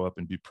can show up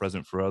and be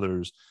present for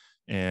others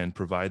and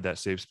provide that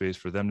safe space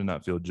for them to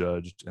not feel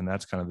judged. And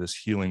that's kind of this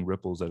healing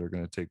ripples that are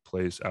going to take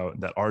place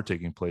that are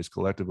taking place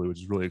collectively, which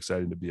is really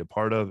exciting to be a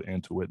part of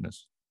and to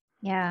witness.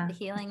 Yeah. The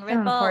healing so ripples.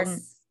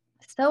 Important.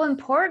 So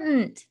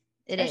important.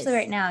 Especially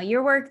right now.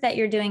 Your work that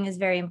you're doing is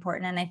very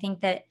important. And I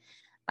think that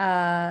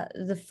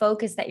the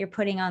focus that you're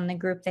putting on the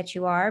group that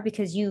you are,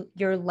 because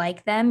you're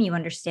like them, you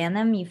understand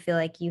them, you feel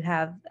like you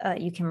have,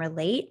 you can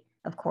relate,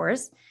 of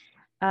course.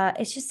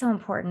 It's just so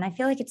important. I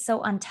feel like it's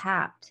so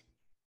untapped.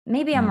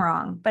 Maybe I'm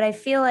wrong, but I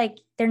feel like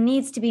there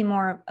needs to be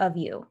more of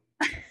you.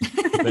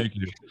 Thank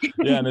you.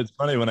 Yeah. And it's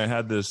funny when I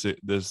had this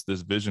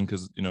vision,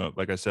 because,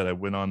 like I said, I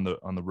went on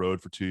the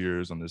road for 2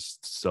 years on this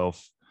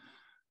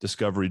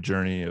self-discovery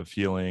journey of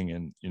healing.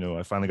 And,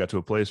 I finally got to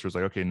a place where it's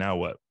like, okay, now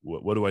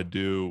what do I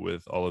do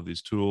with all of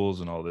these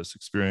tools and all this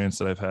experience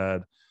that I've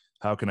had?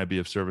 How can I be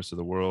of service to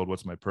the world?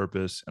 What's my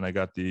purpose? And I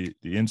got the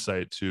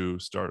insight to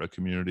start a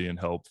community and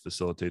help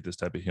facilitate this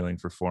type of healing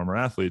for former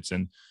athletes.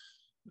 And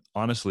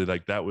honestly,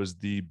 like, that was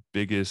the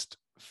biggest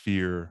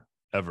fear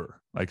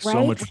ever. Like,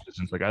 so much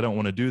resistance. Like, I don't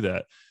want to do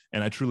that.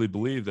 And I truly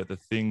believe that the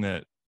thing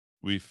that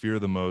we fear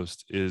the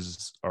most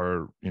is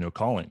our,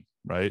 calling,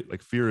 right?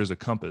 Like, fear is a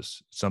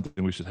compass,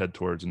 something we should head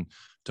towards, and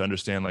to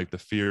understand, like, the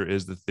fear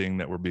is the thing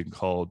that we're being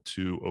called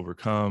to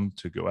overcome,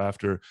 to go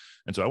after.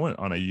 And so I went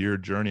on a year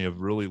journey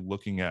of really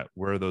looking at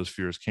where those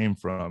fears came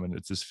from. And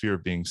it's this fear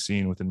of being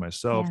seen within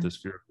myself, this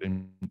fear of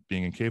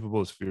being incapable,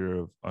 this fear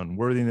of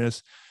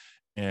unworthiness,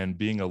 and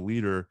being a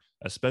leader,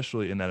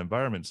 especially in that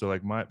environment. So,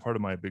 like, part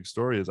of my big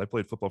story is I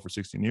played football for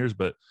 16 years,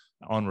 but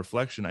on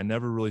reflection, I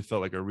never really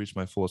felt like I reached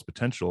my fullest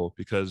potential,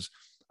 because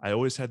I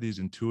always had these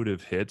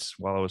intuitive hits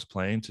while I was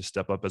playing to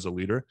step up as a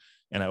leader.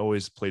 And I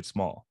always played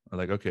small. I'm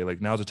like, okay, like,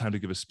 now's the time to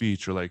give a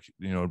speech, or like,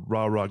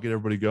 rah, get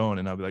everybody going.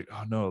 And I'll be like,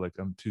 oh no, like,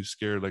 I'm too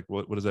scared. Like,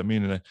 what does that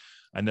mean? And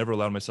I never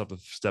allowed myself to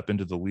step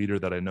into the leader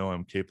that I know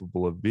I'm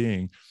capable of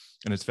being.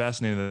 And it's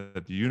fascinating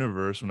that the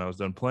universe, when I was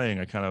done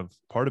playing,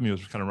 part of me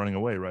was kind of running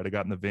away, right? I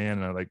got in the van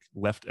and I like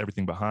left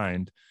everything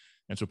behind.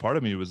 And so part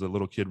of me was a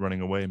little kid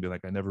running away and be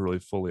like, I never really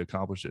fully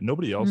accomplished it.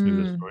 Nobody else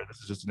knew this story. This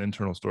is just an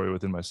internal story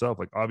within myself.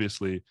 Like,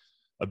 obviously,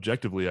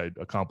 objectively, I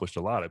accomplished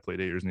a lot. I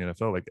played 8 years in the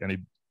NFL. Like, any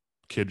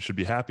kid should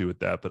be happy with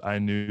that. But I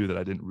knew that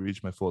I didn't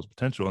reach my fullest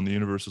potential. And the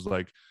universe was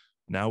like,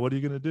 now what are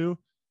you going to do?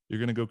 You're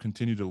going to go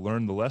continue to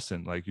learn the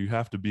lesson. Like, you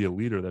have to be a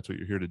leader. That's what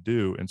you're here to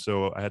do. And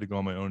so I had to go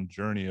on my own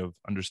journey of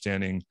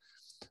understanding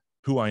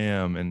who I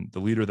am and the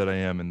leader that I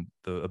am and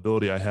the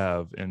ability I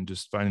have, and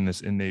just finding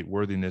this innate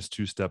worthiness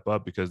to step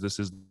up, because this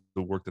is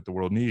the work that the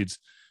world needs.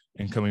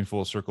 And coming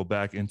full circle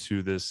back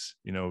into this,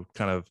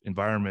 kind of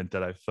environment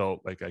that I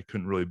felt like I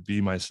couldn't really be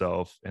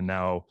myself. And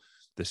now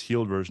this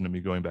healed version of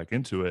me going back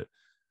into it,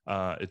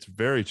 it's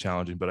very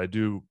challenging, but I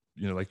do,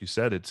 like you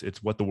said,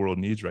 it's what the world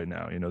needs right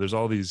now. There's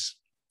all these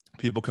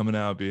people coming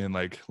out being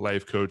like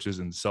life coaches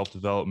and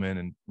self-development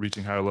and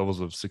reaching higher levels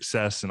of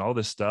success and all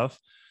this stuff.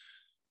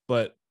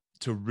 But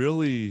to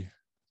really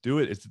do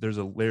it, there's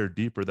a layer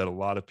deeper that a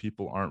lot of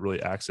people aren't really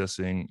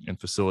accessing and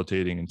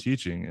facilitating and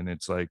teaching. And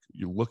it's like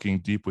you're looking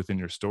deep within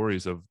your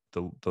stories of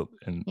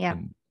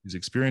and these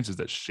experiences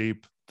that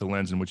shape the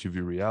lens in which you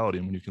view reality.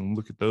 And when you can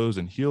look at those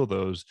and heal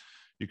those,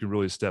 you can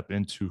really step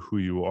into who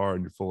you are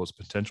and your fullest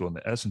potential and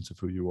the essence of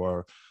who you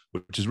are,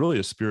 which is really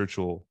a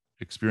spiritual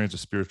experience, a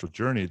spiritual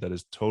journey that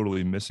is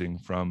totally missing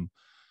from,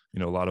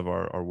 a lot of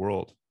our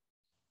world.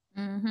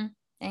 Mm-hmm.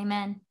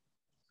 Amen.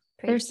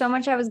 There's so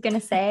much I was going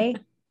to say,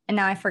 and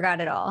now I forgot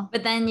it all.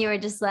 But then you were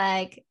just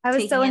like, I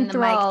was so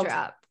enthralled. The mic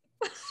drop.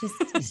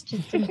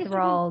 Just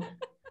enthralled.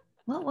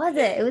 What was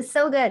it? It was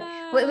so good.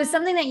 It was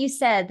something that you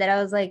said that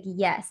I was like,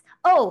 yes.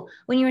 Oh,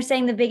 when you were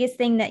saying the biggest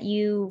thing that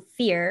you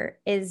fear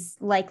is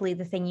likely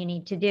the thing you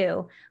need to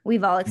do.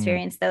 We've all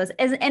experienced those.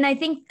 And I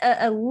think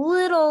a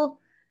little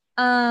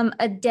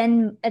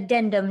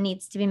addendum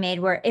needs to be made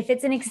where if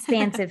it's an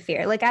expansive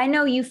fear, like I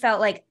know you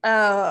felt like,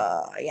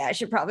 oh yeah, I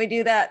should probably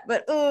do that,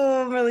 but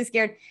oh, I'm really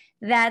scared.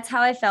 That's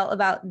how I felt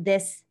about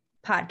this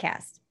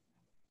podcast.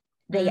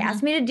 They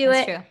asked me to do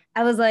it. True.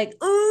 I was like,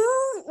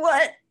 ooh,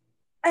 what?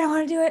 I don't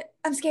want to do it.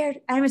 I'm scared.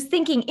 I was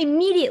thinking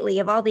immediately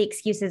of all the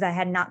excuses I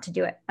had not to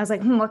do it. I was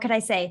like, what could I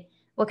say?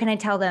 What can I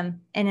tell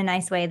them in a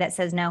nice way that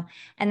says no?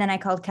 And then I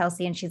called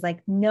Kelsey and she's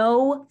like,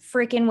 no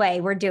freaking way,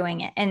 we're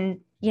doing it.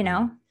 And,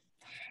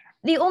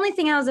 the only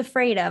thing I was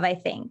afraid of, I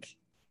think,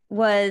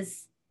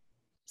 was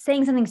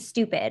saying something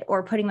stupid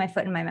or putting my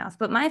foot in my mouth.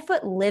 But my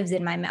foot lives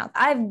in my mouth.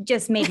 I've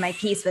just made my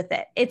peace with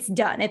it. It's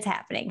done. It's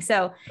happening.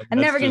 So I'm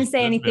never going to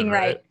say anything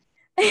right.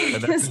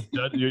 And that's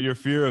your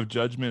fear of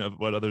judgment of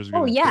what others are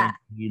going to think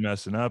you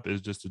messing up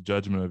is just a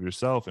judgment of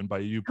yourself. And by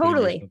you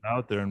putting yourself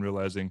out there and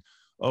realizing,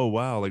 oh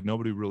wow, like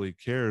nobody really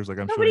cares. Like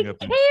nobody showing up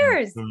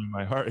cares. in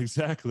my heart.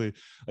 Exactly.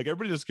 Like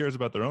everybody just cares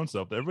about their own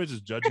self. Everybody's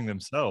just judging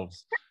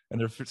themselves and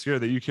they're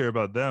scared that you care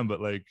about them,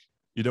 but like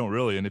you don't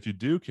really. And if you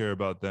do care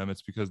about them,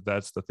 it's because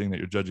that's the thing that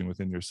you're judging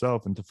within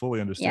yourself. And to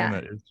fully understand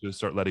that is to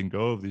start letting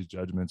go of these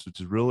judgments,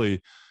 which is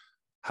really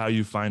how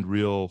you find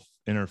real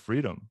inner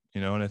freedom,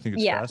 and I think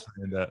it's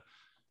fascinating that,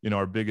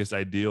 our biggest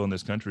ideal in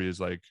this country is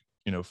like,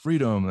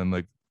 freedom and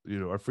like,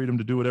 our freedom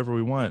to do whatever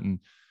we want.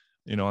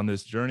 And, on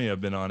this journey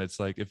I've been on, it's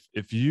like,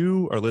 if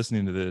you are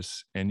listening to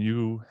this and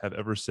you have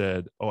ever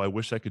said, oh, I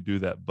wish I could do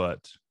that,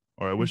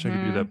 or I wish I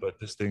could do that, but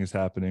this thing is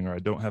happening, or I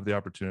don't have the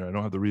opportunity, I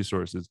don't have the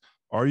resources.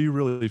 Are you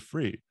really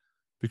free?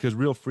 Because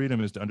real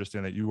freedom is to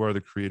understand that you are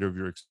the creator of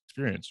your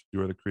experience.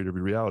 You are the creator of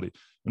your reality.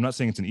 I'm not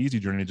saying it's an easy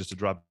journey just to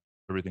drop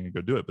everything and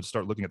go do it, but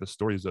start looking at the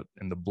stories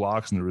and the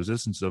blocks and the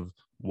resistance of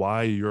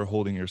why you're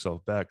holding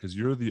yourself back, because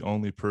you're the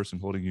only person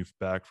holding you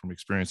back from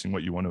experiencing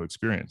what you want to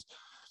experience.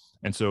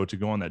 And so to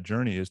go on that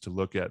journey is to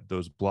look at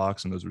those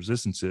blocks and those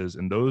resistances,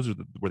 and those are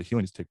where the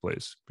healings take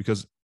place.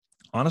 Because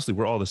honestly,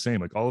 we're all the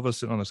same. Like all of us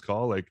sitting on this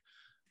call, like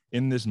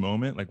in this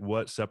moment, like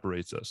what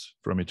separates us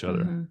from each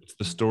other? It's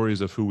the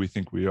stories of who we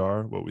think we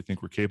are, what we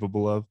think we're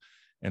capable of.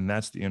 And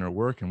that's the inner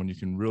work. And when you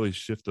can really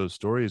shift those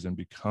stories and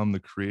become the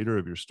creator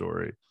of your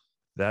story,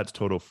 that's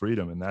total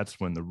freedom. And that's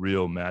when the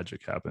real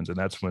magic happens. And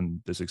that's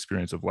when this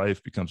experience of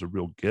life becomes a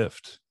real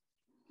gift.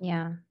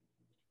 Yeah.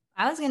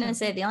 I was going to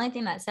say the only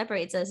thing that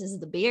separates us is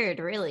the beard,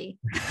 really.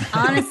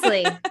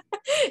 Honestly,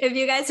 if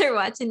you guys are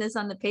watching this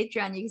on the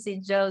Patreon, you can see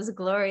Joe's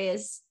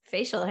glorious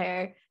facial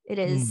hair. It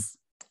is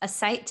a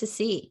sight to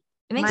see.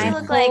 It makes you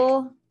look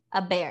like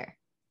a bear.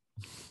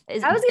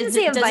 I was going to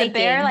say does a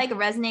bear like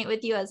resonate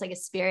with you as like a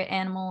spirit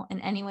animal in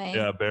any way?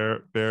 Yeah,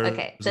 bear.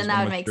 Okay, then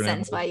that would make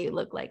sense why you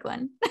look like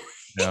one.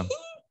 Yeah.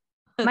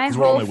 My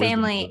whole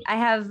family, I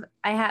have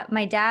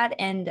my dad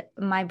and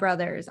my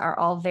brothers are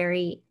all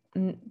very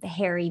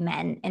hairy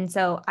men. And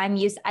so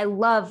I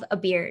love a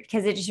beard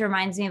because it just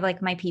reminds me of like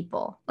my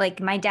people,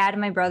 like my dad and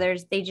my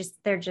brothers,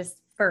 they're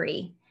just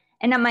furry.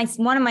 And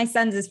one of my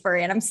sons is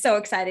furry and I'm so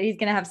excited. He's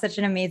going to have such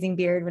an amazing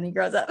beard when he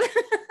grows up.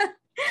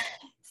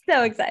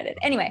 So excited.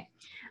 Anyway,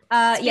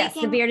 yes,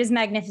 the beard is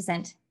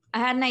magnificent. I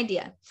had an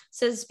idea.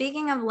 So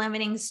speaking of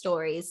limiting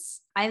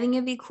stories, I think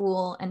it'd be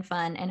cool and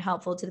fun and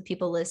helpful to the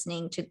people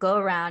listening to go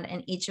around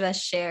and each of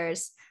us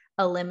shares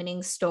a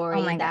limiting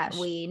story that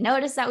we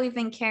notice that we've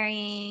been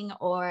carrying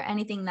or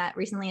anything that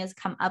recently has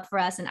come up for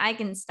us. And I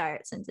can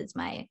start since it's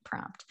my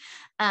prompt.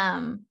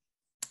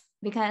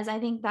 Because I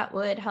think that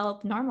would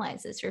help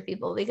normalize this for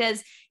people,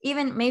 because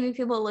even maybe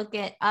people look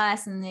at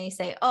us and they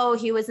say, oh,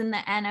 he was in the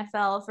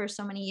NFL for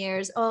so many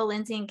years. Oh,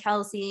 Lindsay and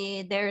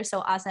Kelsey, they're so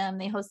awesome.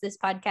 They host this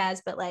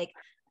podcast, but like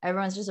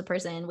everyone's just a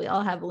person. We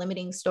all have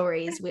limiting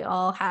stories. We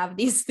all have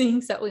these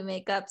things that we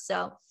make up.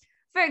 So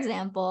for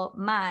example,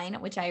 mine,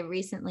 which I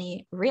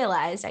recently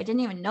realized, I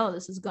didn't even know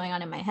this was going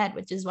on in my head,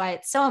 which is why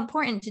it's so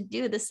important to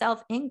do the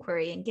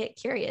self-inquiry and get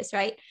curious,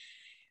 right?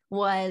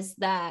 Was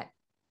that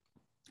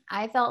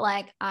I felt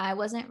like I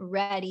wasn't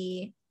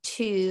ready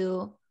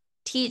to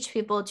teach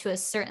people to a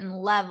certain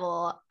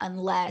level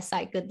unless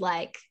I could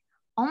like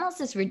almost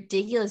this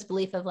ridiculous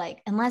belief of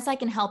like, unless I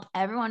can help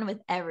everyone with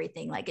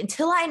everything, like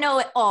until I know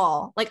it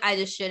all, like I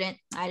just shouldn't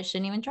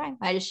even try.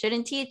 I just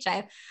shouldn't teach.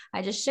 I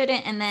just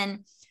shouldn't. And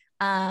then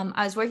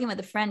I was working with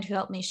a friend who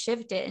helped me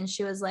shift it. And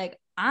she was like,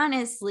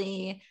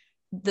 honestly,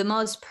 the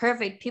most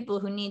perfect people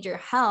who need your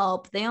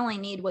help, they only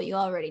need what you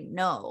already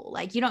know.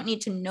 Like, you don't need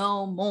to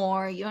know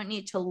more. You don't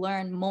need to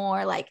learn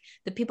more. Like,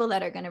 the people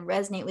that are going to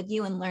resonate with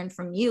you and learn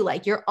from you,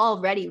 like, you're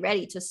already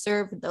ready to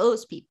serve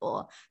those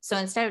people. So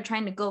instead of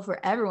trying to go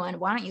for everyone,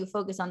 why don't you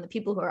focus on the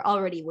people who are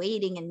already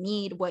waiting and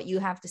need what you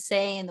have to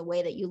say, and the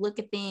way that you look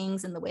at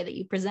things and the way that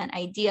you present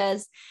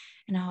ideas.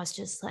 And I was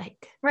just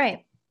like,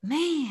 right,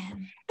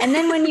 man. And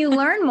then when you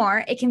learn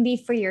more, it can be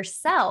for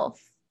yourself,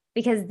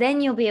 because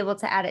then you'll be able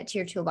to add it to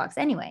your toolbox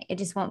anyway. It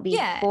just won't be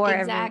for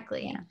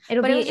exactly. Yeah.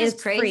 It'll but be, it was just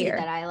it's crazy freer.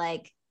 that I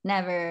like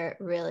never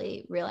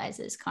really realized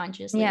this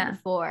consciously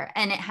before.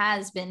 And it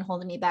has been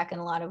holding me back in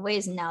a lot of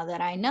ways. Now that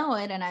I know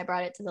it and I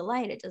brought it to the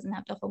light, it doesn't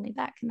have to hold me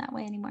back in that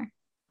way anymore.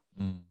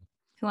 Who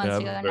wants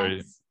to go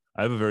next?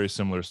 I have a very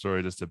similar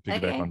story, just to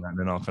piggyback on that, and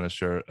then I'll kind of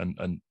share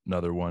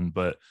another one.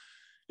 But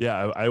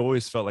yeah, I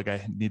always felt like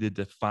I needed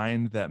to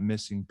find that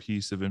missing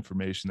piece of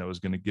information that was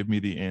going to give me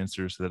the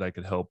answer so that I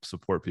could help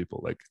support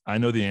people. Like, I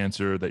know the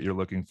answer that you're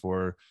looking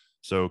for,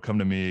 so come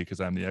to me because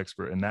I'm the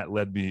expert. And that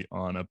led me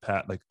on a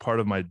path. Like,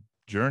 part of my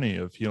journey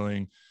of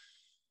healing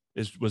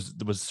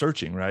was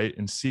searching, right,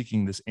 and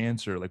seeking this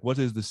answer. Like, what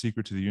is the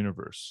secret to the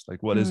universe?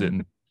 Like, what is it?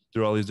 And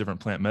through all these different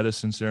plant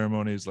medicine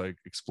ceremonies, like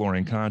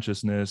exploring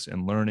consciousness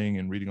and learning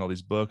and reading all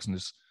these books and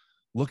just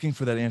looking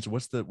for that answer.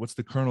 What's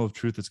the kernel of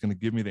truth that's going to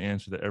give me the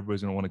answer that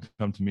everybody's going to want to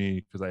come to me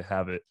because I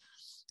have it?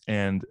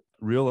 And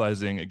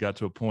realizing, it got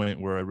to a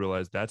point where I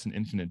realized that's an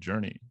infinite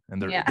journey,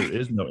 and there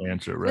is no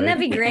answer, right? Wouldn't that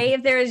be great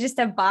if there was just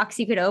a box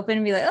you could open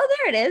and be like, oh,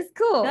 there it is.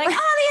 Cool. You're like,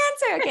 oh,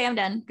 the answer. Okay, I'm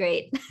done.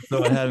 Great.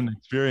 So I had an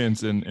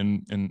experience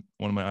in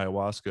one of my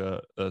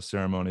ayahuasca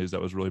ceremonies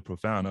that was really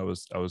profound. I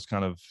was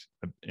kind of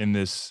in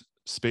this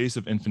space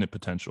of infinite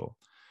potential.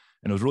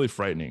 And it was really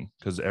frightening,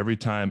 because every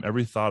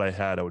thought I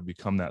had, I would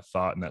become that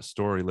thought and that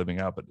story living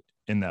out. But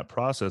in that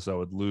process, I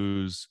would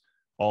lose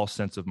all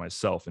sense of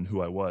myself and who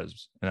I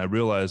was. And I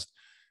realized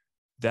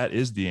that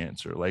is the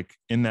answer. Like,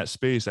 in that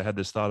space, I had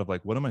this thought of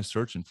like, what am I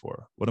searching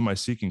for? What am I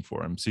seeking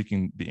for? I'm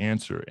seeking the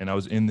answer. And I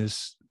was in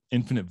this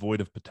infinite void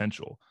of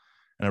potential.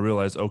 And I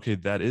realized, okay,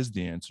 that is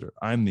the answer.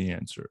 I'm the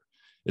answer.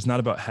 It's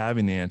not about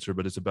having the answer,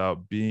 but it's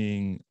about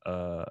being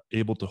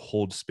able to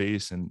hold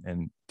space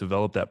and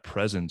develop that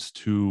presence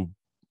to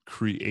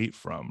create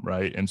from,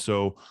 right? And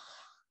so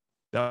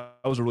that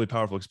was a really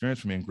powerful experience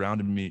for me, and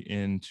grounded me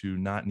into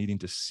not needing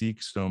to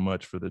seek so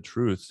much for the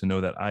truth, to know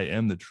that I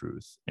am the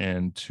truth.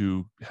 And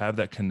to have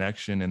that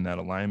connection and that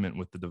alignment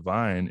with the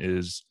divine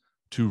is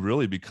to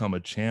really become a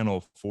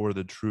channel for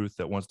the truth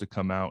that wants to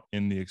come out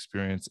in the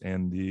experience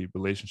and the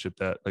relationship.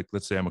 That, like,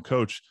 let's say I'm a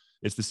coach,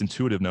 it's this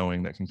intuitive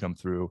knowing that can come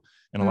through.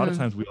 And a lot of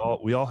times we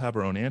all have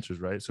our own answers,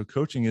 right? So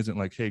coaching isn't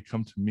like, hey,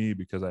 come to me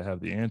because I have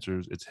the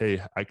answers. It's,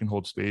 hey, I can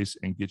hold space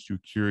and get you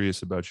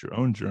curious about your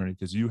own journey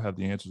because you have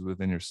the answers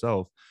within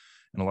yourself.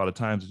 And a lot of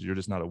times you're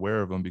just not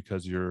aware of them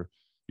because you're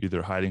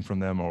either hiding from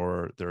them,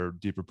 or there are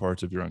deeper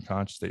parts of your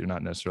unconscious that you're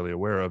not necessarily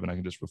aware of. And I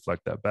can just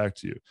reflect that back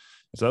to you.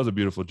 And so that was a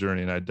beautiful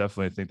journey. And I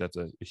definitely think that's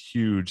a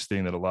huge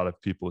thing that a lot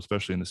of people,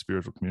 especially in the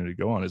spiritual community,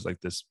 go on, is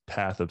like this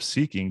path of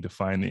seeking to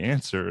find the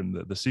answer and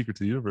the secret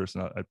to the universe.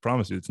 And I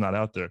promise you, it's not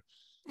out there.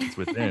 It's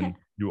within.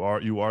 You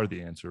are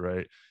the answer,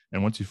 right?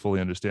 And once you fully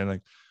understand,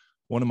 like,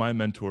 one of my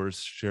mentors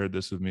shared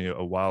this with me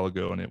a while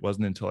ago, and it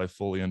wasn't until I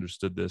fully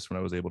understood this when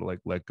I was able to like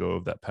let go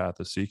of that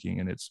path of seeking.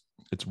 And it's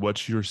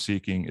what you're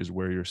seeking is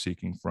where you're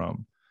seeking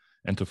from.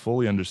 And to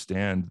fully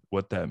understand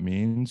what that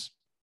means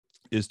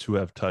is to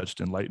have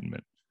touched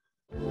enlightenment.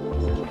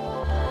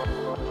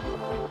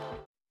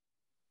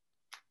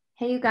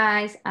 Hey, you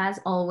guys, as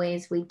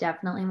always, we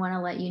definitely want to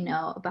let you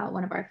know about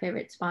one of our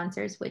favorite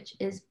sponsors, which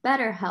is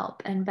BetterHelp.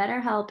 And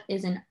BetterHelp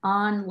is an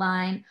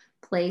online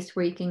place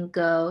where you can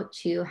go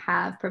to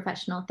have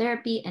professional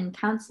therapy and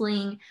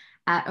counseling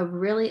at a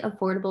really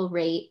affordable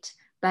rate.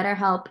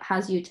 BetterHelp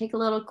has you take a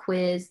little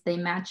quiz. They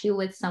match you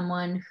with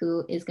someone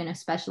who is going to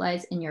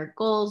specialize in your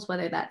goals,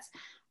 whether that's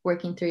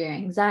working through your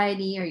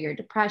anxiety or your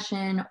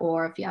depression,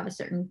 or if you have a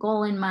certain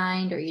goal in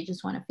mind, or you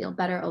just want to feel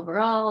better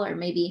overall, or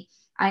maybe,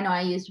 I know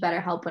I used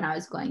BetterHelp when I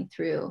was going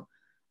through,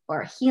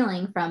 or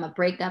healing from a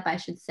breakup, I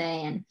should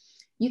say. And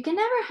you can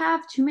never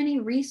have too many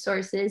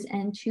resources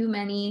and too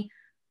many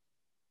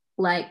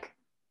like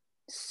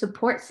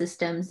support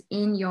systems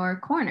in your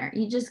corner.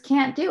 You just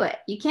can't do it.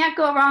 You can't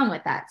go wrong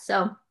with that.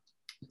 So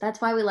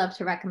that's why we love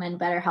to recommend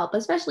BetterHelp,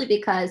 especially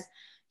because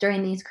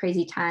during these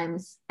crazy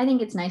times, I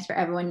think it's nice for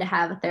everyone to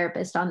have a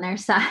therapist on their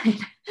side,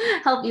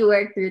 help you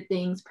work through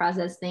things,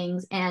 process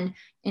things. And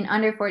in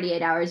under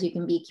 48 hours, you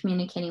can be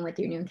communicating with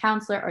your new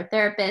counselor or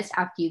therapist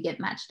after you get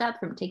matched up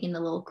from taking the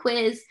little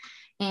quiz.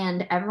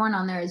 And everyone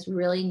on there is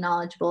really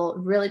knowledgeable,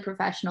 really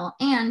professional.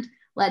 And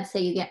let's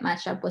say you get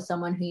matched up with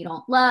someone who you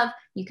don't love,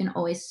 you can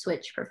always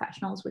switch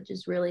professionals, which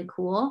is really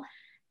cool.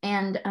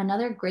 And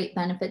another great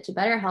benefit to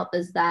BetterHelp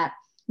is that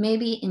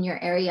maybe in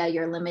your area,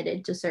 you're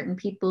limited to certain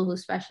people who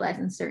specialize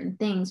in certain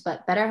things,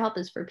 but BetterHelp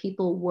is for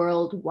people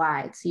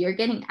worldwide. So you're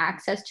getting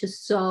access to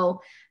so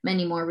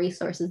many more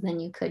resources than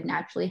you could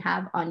naturally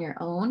have on your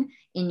own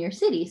in your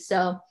city.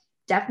 So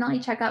definitely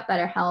check out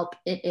BetterHelp.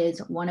 It is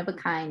one of a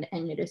kind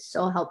and it is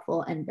so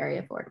helpful and very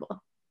affordable.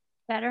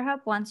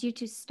 BetterHelp wants you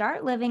to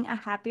start living a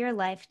happier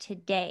life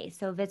today.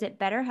 So visit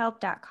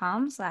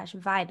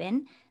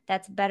betterhelp.com/vibin.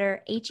 That's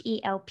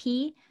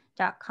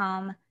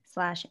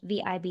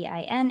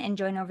betterhelp.com/VIBIN and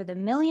join over the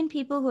 1 million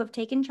people who have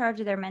taken charge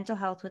of their mental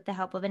health with the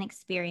help of an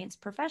experienced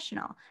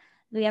professional.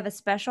 We have a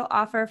special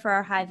offer for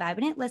our High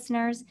Vibinant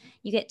listeners.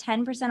 You get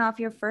 10% off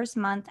your first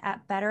month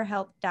at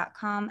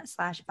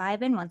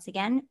betterhelp.com/vibin. Once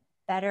again,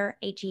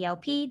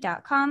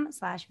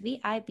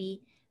 betterhelp.com/VIBIN.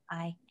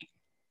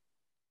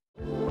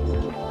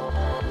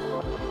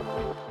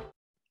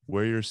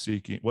 What you're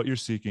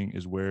seeking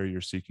is where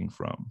you're seeking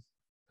from.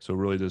 So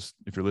really just,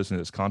 if you're listening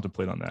to this,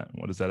 contemplate on that.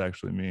 What does that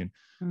actually mean?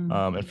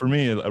 And for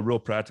me, a real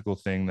practical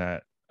thing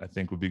that I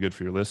think would be good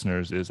for your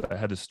listeners is I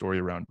had a story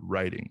around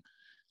writing.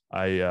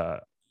 I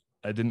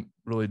didn't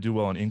really do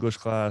well in English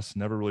class,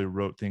 never really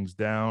wrote things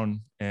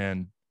down.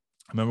 And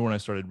I remember when I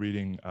started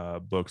reading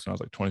books when I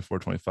was like 24,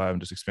 25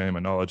 and just expanding my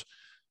knowledge,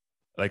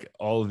 like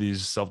all of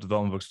these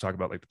self-development books talk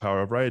about like the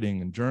power of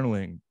writing and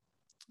journaling.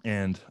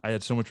 And I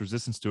had so much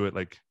resistance to it.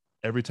 Like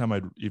every time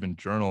I'd even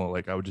journal,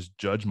 like I would just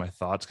judge my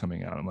thoughts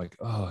coming out. I'm like,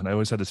 oh, and I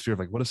always had this fear of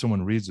like, what if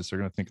someone reads this? They're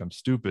going to think I'm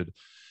stupid.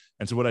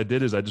 And so what I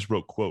did is I just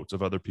wrote quotes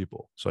of other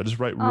people. So I just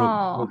write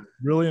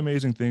really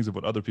amazing things of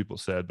what other people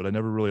said, but I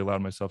never really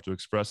allowed myself to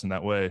express in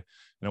that way. And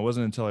it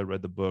wasn't until I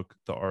read the book,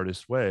 The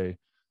Artist's Way,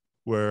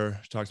 where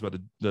it talks about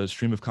the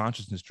stream of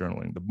consciousness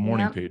journaling, the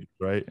morning page,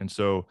 right? And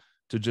so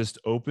to just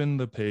open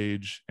the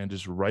page and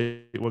just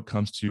write what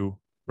comes to you,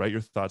 write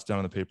your thoughts down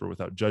on the paper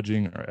without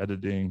judging or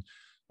editing,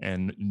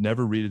 and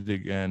never read it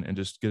again, and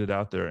just get it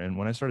out there. And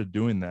when I started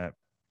doing that,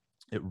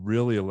 it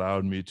really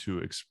allowed me to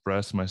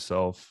express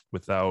myself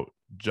without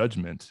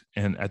judgment.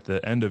 And at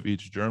the end of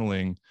each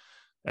journaling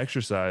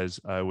exercise,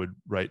 I would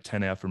write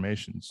 10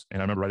 affirmations.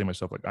 And I remember writing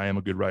myself like, I am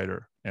a good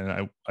writer.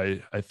 And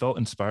I felt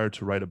inspired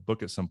to write a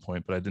book at some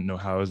point, but I didn't know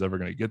how I was ever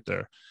going to get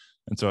there.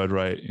 And so I'd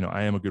write,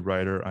 I am a good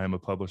writer. I am a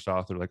published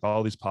author, like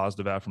all these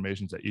positive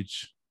affirmations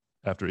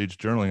after each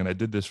journaling. And I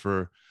did this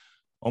for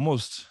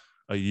almost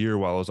a year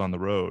while I was on the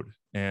road.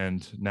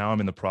 And now I'm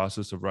in the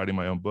process of writing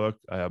my own book.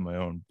 I have my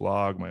own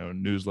blog, my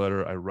own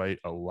newsletter. I write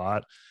a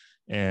lot.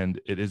 And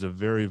it is a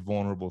very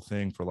vulnerable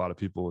thing for a lot of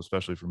people,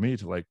 especially for me,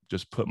 to like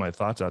just put my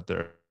thoughts out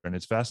there. And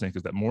it's fascinating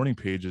because that morning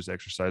pages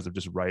exercise of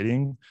just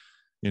writing,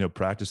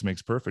 practice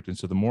makes perfect. And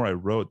so the more I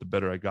wrote, the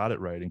better I got at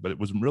writing. But it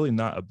was really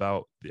not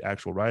about the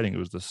actual writing. It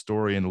was the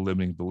story and the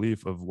limiting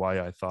belief of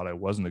why I thought I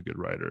wasn't a good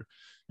writer,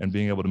 and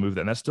being able to move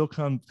that. And that still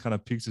kind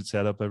of peeks its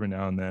head up every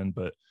now and then,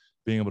 but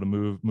being able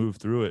to move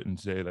through it and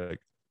say like,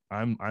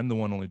 I'm the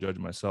one only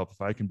judging myself.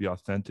 If I can be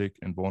authentic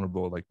and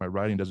vulnerable, like my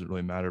writing doesn't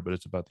really matter, but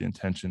it's about the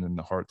intention and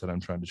the heart that I'm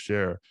trying to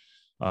share.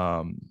 So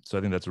I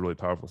think that's a really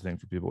powerful thing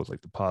for people, is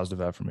like the positive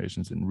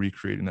affirmations and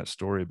recreating that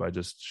story by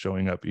just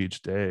showing up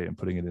each day and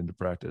putting it into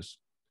practice.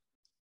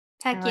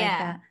 Heck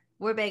yeah.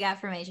 We're big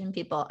affirmation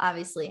people.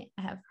 Obviously,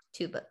 I have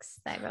 2 books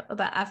that I wrote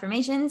about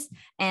affirmations.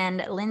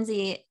 And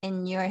Lindsay,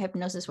 in your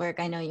hypnosis work,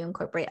 I know you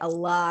incorporate a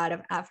lot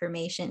of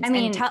affirmations. I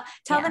mean,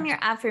 tell them your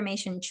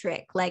affirmation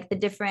trick, like the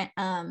different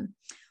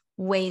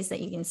ways that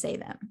you can say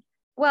them.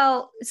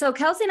 Well, so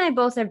Kelsey and I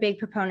both are big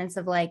proponents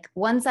of like,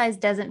 one size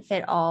doesn't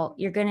fit all.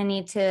 You're going to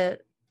need to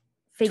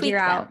figure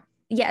out,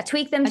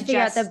 tweak them to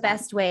figure out the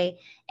best way.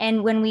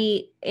 And when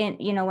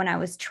when I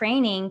was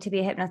training to be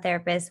a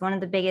hypnotherapist, one of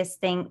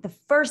the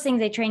first things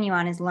they train you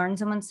on is learn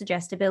someone's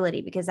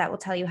suggestibility, because that will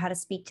tell you how to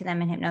speak to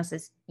them in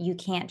hypnosis. You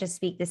can't just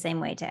speak the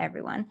same way to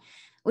everyone,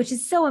 which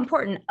is so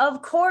important.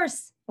 Of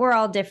course, we're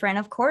all different.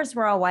 Of course,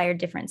 we're all wired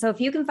different. So if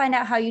you can find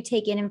out how you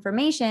take in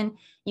information,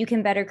 you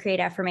can better create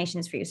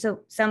affirmations for you.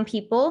 So some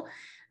people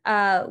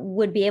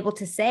would be able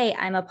to say,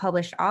 I'm a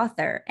published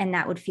author, and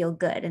that would feel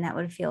good. And that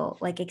would feel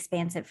like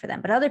expansive for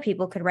them. But other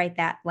people could write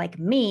that like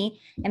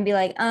me and be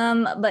like,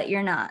 but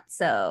you're not.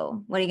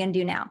 So what are you going to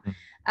do now?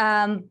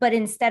 But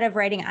instead of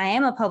writing, I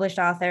am a published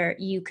author,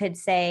 you could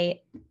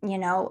say,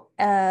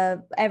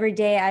 every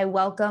day I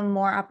welcome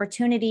more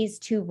opportunities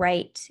to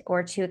write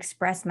or to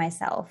express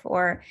myself,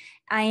 or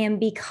I am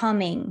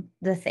becoming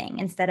the thing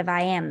instead of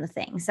I am the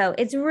thing. So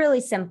it's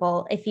really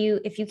simple. If you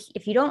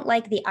don't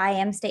like the I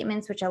am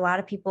statements, which a lot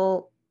of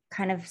people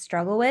kind of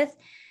struggle with,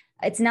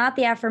 it's not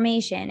the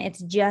affirmation.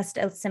 It's just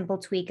a simple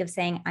tweak of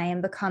saying, I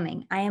am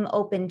becoming, I am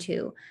open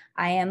to,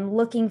 I am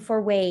looking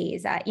for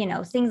ways,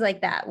 things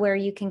like that, where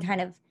you can kind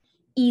of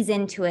ease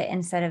into it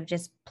instead of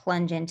just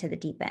plunge into the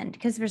deep end.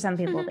 Because for some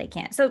people they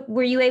can't. So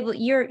were you able,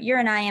 you're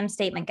an I am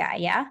statement guy.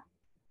 Yeah.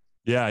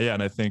 Yeah.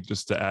 And I think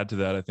just to add to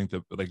that, I think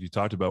that like you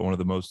talked about, one of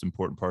the most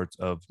important parts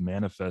of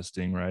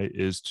manifesting, right,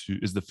 is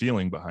the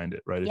feeling behind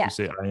it, right? If you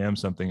say I am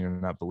something and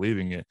you're not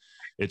believing it,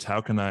 it's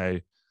how can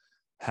I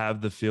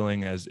have the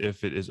feeling as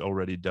if it is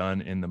already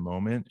done in the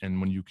moment. And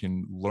when you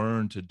can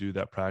learn to do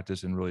that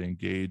practice and really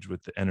engage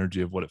with the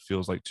energy of what it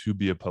feels like to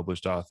be a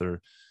published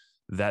author,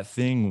 that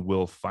thing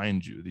will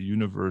find you. The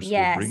universe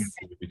will bring it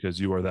to you, because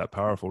you are that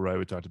powerful, right?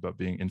 We talked about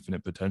being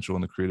infinite potential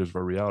and the creators of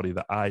our reality.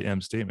 The I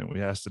am statement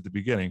we asked at the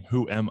beginning,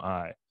 who am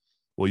I?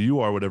 Well, you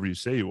are whatever you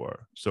say you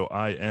are. So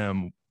I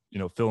am,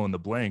 fill in the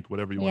blank,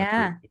 whatever you want to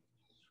create.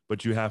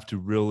 But you have to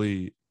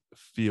really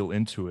feel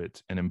into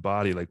it and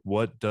embody, like,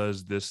 what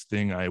does this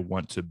thing I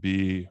want to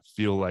be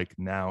feel like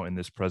now in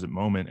this present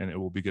moment? And it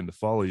will begin to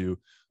follow you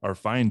or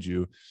find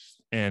you.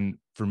 And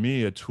for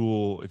me, a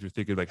tool, if you're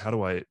thinking like, how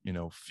do I,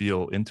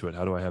 feel into it?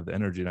 How do I have the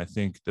energy? And I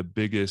think the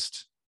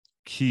biggest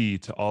key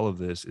to all of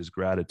this is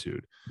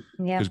gratitude.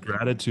 Because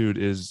gratitude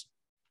is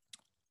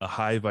a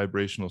high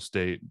vibrational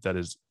state that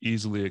is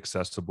easily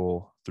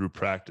accessible through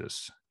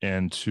practice.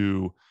 And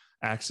to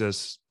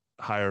access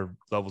higher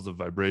levels of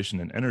vibration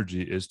and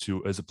energy is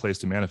a place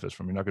to manifest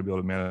from. You're not going to be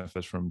able to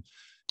manifest from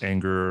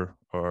anger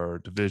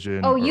or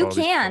division. Oh, you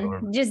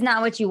can, just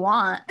not what you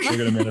want. You're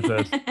going to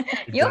manifest.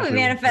 You'll be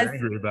manifest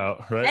angry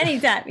about, right?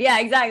 Anytime. Yeah,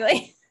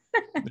 exactly.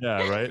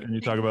 Yeah, right. And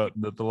you talk about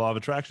the law of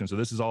attraction. So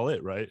this is all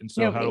it, right? And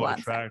so how do I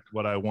attract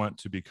what I want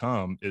to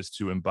become is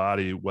to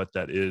embody what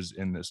that is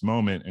in this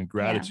moment. And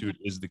gratitude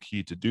is the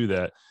key to do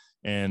that.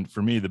 And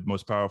for me, the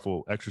most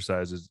powerful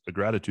exercise is a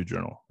gratitude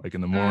journal. Like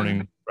in the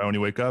morning, right when you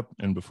wake up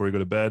and before you go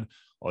to bed,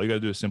 all you got to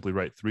do is simply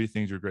write 3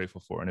 things you're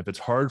grateful for. And if it's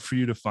hard for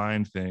you to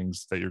find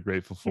things that you're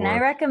grateful for. Can I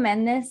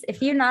recommend this?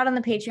 If you're not on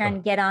the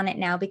Patreon, get on it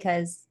now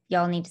because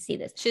y'all need to see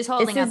this. She's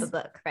holding up a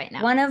book right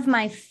now. One of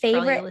my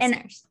favorite,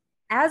 and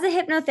as a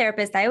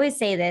hypnotherapist, I always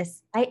say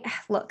this,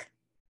 look,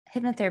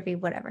 hypnotherapy,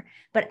 whatever.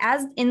 But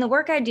as in the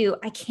work I do,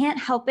 I can't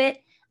help it.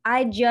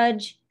 I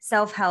judge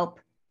self-help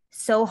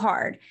so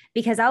hard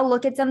because I'll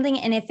look at something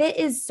and if it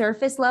is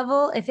surface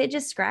level, if it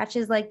just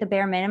scratches like the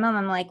bare minimum,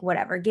 I'm like,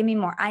 whatever, give me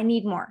more. I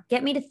need more.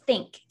 Get me to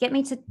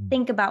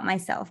think about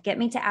myself. Get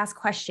me to ask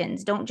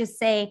questions. Don't just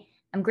say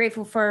I'm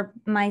grateful for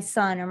my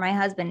son or my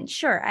husband.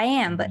 Sure, I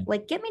am, but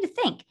like, get me to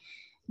think.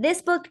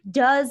 This book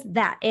does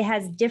that. It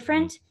has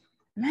different,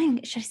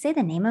 should I say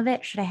the name of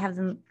it? Should I have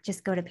them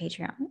just go to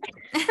Patreon?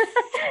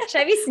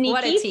 Should I be sneaky?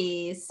 What a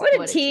tease.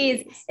 What a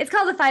tease. It's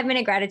called the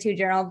 5-Minute Gratitude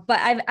Journal, but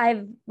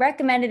I've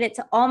recommended it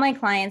to all my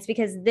clients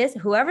because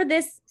whoever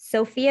this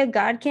Sophia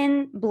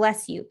Godkin,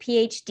 bless you,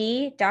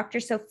 PhD, Dr.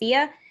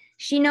 Sophia,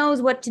 she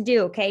knows what to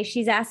do. Okay.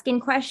 She's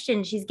asking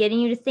questions. She's getting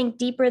you to think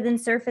deeper than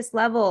surface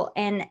level.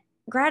 And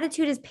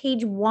gratitude is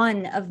page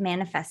 1 of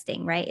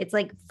manifesting, right? It's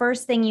like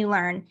first thing you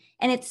learn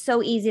and it's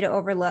so easy to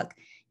overlook.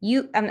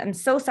 I'm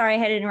so sorry I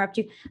had to interrupt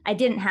you. I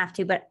didn't have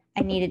to, but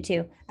I needed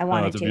to. I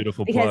wanted to. It's a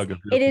beautiful because plug.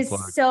 It is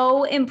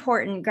so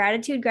important.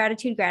 Gratitude,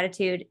 gratitude,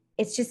 gratitude.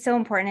 It's just so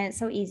important and it's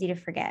so easy to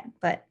forget,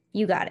 but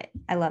you got it.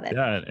 I love it.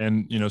 Yeah.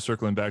 And,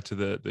 circling back to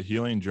the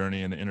healing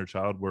journey and the inner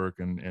child work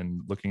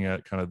and looking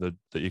at kind of the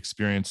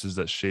experiences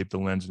that shape the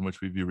lens in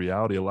which we view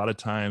reality. A lot of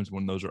times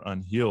when those are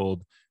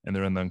unhealed and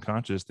they're in the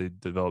unconscious, they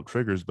develop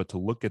triggers, but to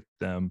look at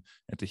them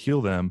and to heal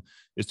them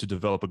is to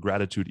develop a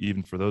gratitude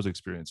even for those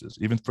experiences,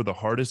 even for the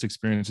hardest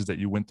experiences that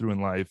you went through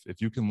in life.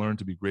 If you can learn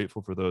to be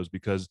grateful for those,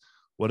 because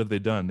what have they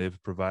done? They've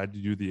provided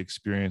you the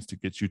experience to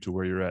get you to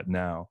where you're at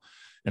now.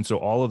 And so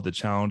all of the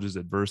challenges,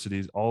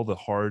 adversities, all the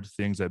hard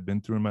things I've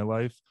been through in my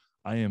life,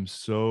 I am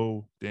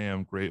so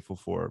damn grateful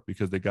for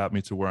because they got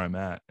me to where I'm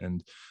at.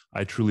 And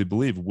I truly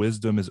believe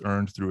wisdom is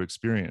earned through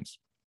experience.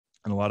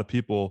 And a lot of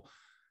people,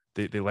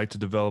 they like to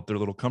develop their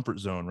little comfort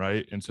zone,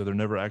 right? And so they're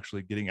never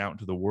actually getting out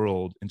into the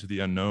world, into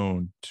the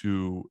unknown,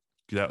 to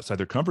get outside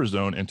their comfort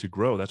zone and to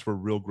grow. That's where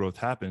real growth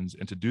happens.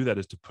 And to do that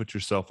is to put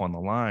yourself on the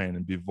line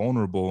and be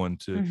vulnerable and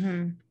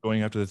to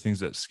going after the things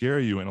that scare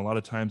you. And a lot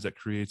of times that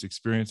creates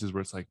experiences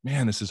where it's like,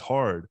 man, this is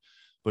hard,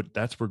 but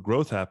that's where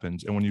growth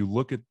happens. And when you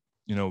look at,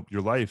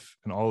 your life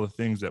and all the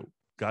things that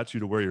got you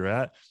to where you're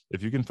at,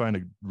 if you can find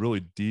a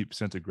really deep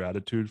sense of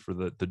gratitude for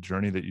the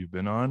journey that you've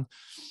been on,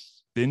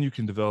 then you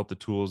can develop the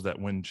tools that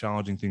when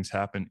challenging things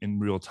happen in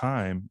real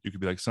time, you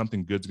could be like,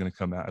 something good's going to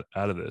come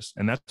out of this.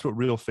 And that's what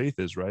real faith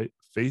is, right?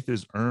 Faith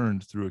is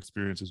earned through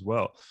experience as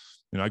well.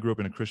 I grew up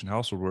in a Christian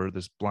household where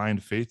this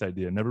blind faith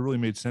idea never really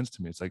made sense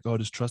to me. It's like, oh,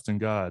 just trust in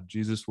God.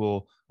 Jesus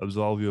will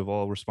absolve you of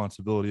all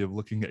responsibility of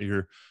looking at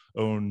your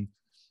own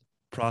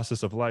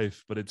process of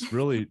life. But it's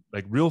really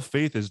like real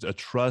faith is a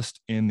trust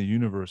in the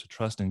universe, a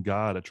trust in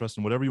God, a trust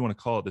in whatever you want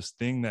to call it, this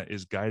thing that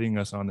is guiding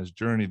us on this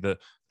journey, the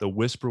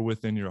whisper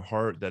within your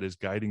heart that is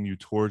guiding you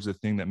towards the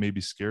thing that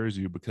maybe scares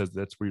you because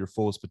that's where your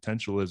fullest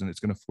potential is. And it's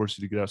going to force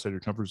you to get outside your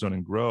comfort zone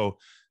and grow.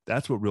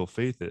 That's what real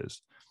faith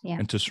is. Yeah.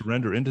 And to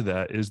surrender into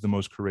that is the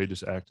most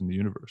courageous act in the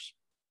universe.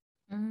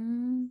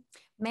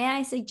 May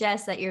I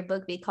suggest that your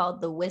book be called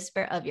The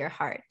Whisper of Your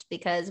Heart?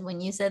 Because when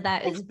you said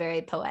that, it was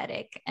very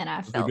poetic and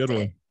I felt it.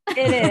 One.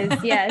 It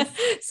is, yes.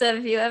 So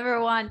if you ever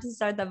want to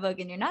start that book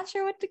and you're not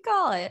sure what to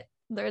call it,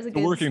 there's a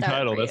good working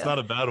title. That's not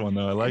a bad one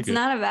though. I like it. It's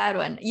not a bad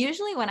one.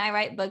 Usually when I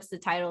write books, the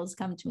titles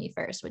come to me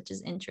first, which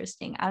is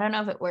interesting. I don't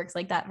know if it works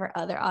like that for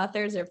other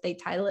authors or if they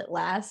title it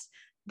last,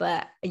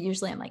 but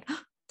usually I'm like, oh,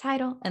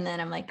 title. And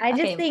then I'm like, I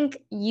just think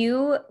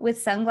you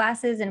with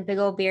sunglasses and a big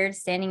old beard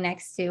standing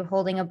next to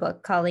holding a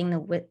book called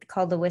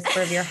The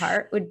Whisper of Your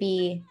Heart would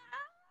be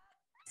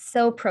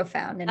so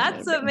profound. And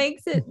that's amazing. What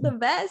makes it the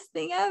best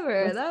thing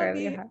ever.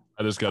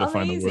 I just got to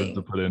find the words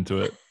to put into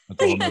it.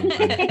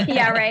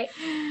 Yeah, right.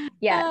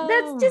 Yeah, Oh,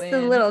 that's just a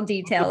man. little What's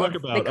the detail book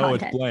of the about? Oh,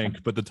 it's content.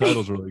 blank, but the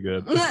title's really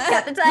good.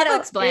 Yeah, the title.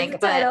 book's blank, the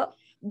but title.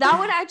 that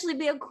would actually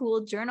be a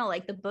cool journal.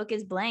 Like the book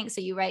is blank, so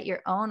you write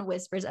your own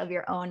whispers of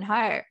your own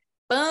heart.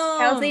 Boom.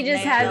 Kelsey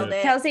just Nailed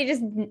it. Kelsey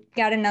just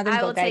got another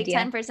I will book take idea.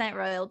 10%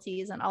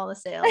 royalties on all the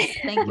sales.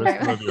 Thank you very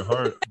Whisper much. of your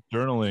heart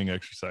journaling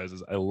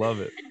exercises. I love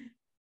it.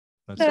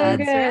 So That's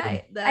good. right.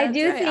 I That's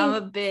do right. I'm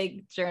a think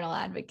big journal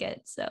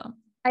advocate. So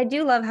I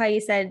do love how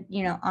you said,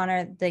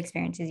 honor the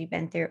experiences you've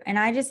been through. And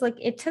I just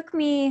it took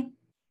me,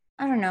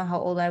 I don't know how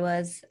old I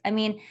was. I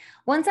mean,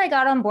 once I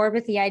got on board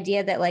with the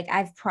idea that like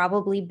I've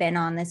probably been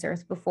on this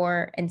earth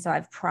before. And so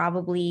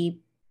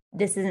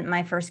this isn't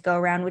my first go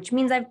around, which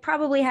means I've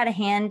probably had a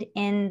hand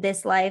in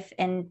this life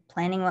and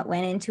planning what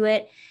went into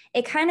it.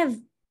 It kind of,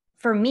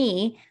 for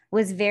me,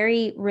 was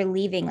very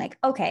relieving. Like,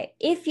 okay,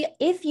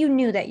 if you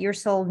knew that your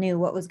soul knew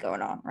what was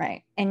going on,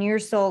 right? And your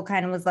soul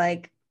kind of was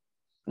like,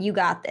 you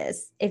got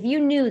this. If you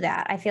knew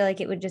that, I feel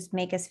like it would just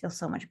make us feel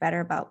so much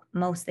better about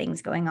most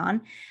things going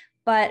on.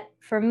 But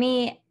for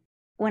me,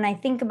 when I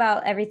think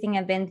about everything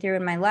I've been through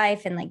in my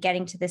life and like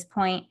getting to this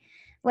point,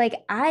 like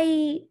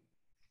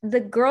the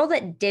girl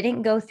that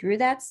didn't go through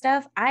that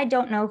stuff, I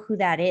don't know who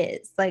that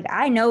is. Like,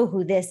 I know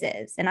who this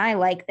is and I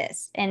like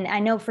this. And I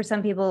know for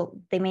some people,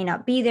 they may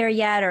not be there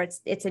yet, or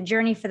it's a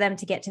journey for them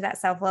to get to that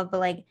self-love, but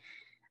like,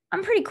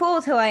 I'm pretty cool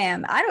with who I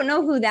am. I don't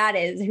know who that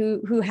is,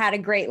 who had a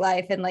great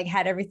life and like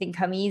had everything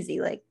come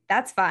easy. Like,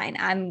 that's fine.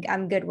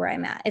 I'm good where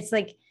I'm at. It's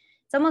like,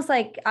 it's almost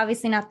like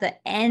obviously not the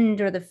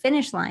end or the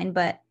finish line,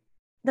 but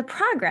the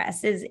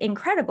progress is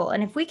incredible.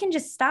 And if we can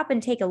just stop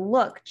and take a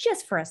look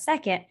just for a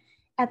second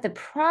at the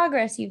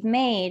progress you've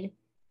made,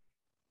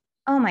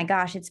 oh my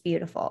gosh, it's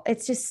beautiful.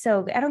 It's just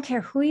so good. I don't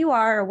care who you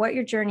are or what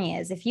your journey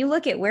is. If you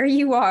look at where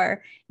you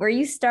are, where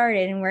you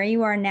started and where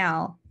you are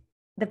now,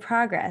 the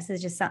progress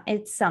is just,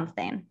 it's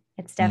something.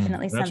 It's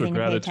definitely That's something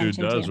what to pay gratitude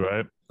attention does, to.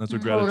 right? That's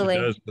what Totally.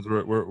 gratitude does.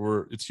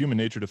 Because it's human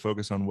nature to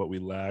focus on what we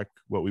lack,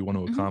 what we want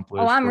to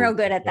accomplish. Oh, I'm real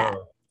good at that.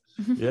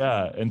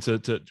 Yeah. And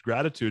to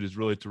gratitude is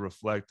really to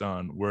reflect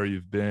on where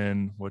you've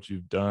been, what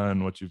you've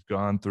done, what you've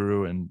gone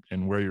through, and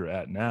where you're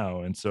at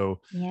now. And so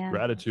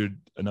gratitude,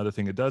 another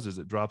thing it does is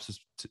it drops us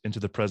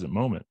into the present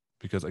moment,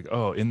 because like,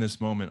 oh, in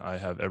this moment, I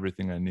have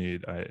everything I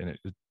need. And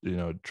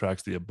it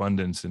tracks the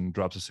abundance and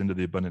drops us into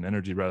the abundant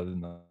energy rather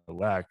than the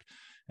lack.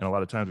 And a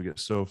lot of times we get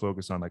so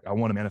focused on like, I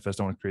want to manifest,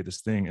 I want to create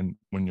this thing. And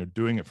when you're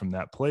doing it from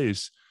that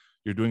place,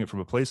 you're doing it from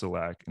a place of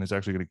lack, and it's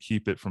actually going to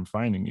keep it from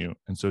finding you.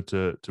 And so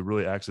to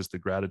really access the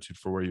gratitude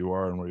for where you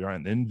are and where you are,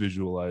 and then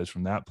visualize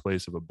from that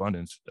place of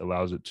abundance,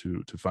 allows it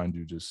to find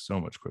you just so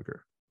much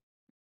quicker.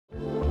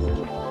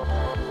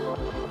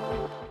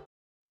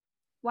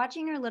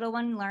 Watching your little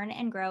one learn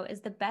and grow is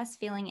the best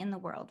feeling in the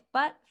world,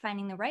 but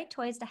finding the right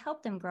toys to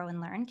help them grow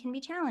and learn can be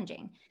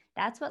challenging.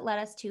 That's what led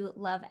us to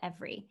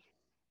Lovevery.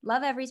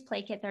 Lovevery's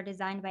play kits are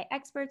designed by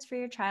experts for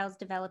your child's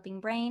developing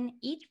brain.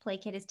 Each play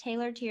kit is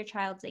tailored to your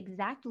child's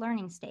exact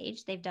learning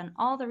stage. They've done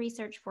all the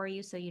research for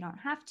you so you don't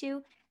have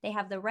to. They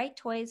have the right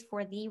toys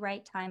for the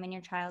right time in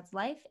your child's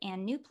life,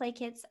 and new play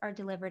kits are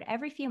delivered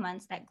every few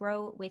months that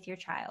grow with your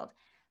child.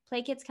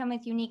 Play kits come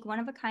with unique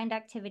one-of-a-kind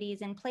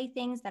activities and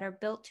playthings that are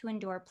built to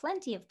endure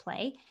plenty of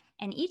play,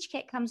 and each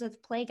kit comes with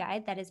a play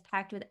guide that is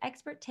packed with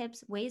expert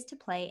tips, ways to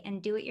play,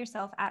 and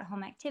do-it-yourself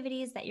at-home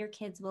activities that your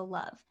kids will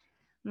love.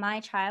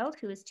 My child,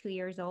 who is 2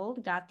 years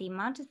old, got the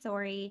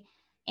Montessori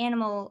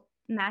animal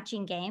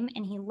matching game,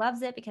 and he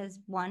loves it because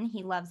 1,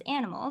 he loves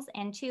animals,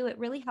 and 2, it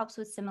really helps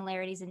with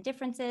similarities and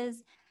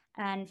differences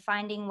and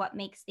finding what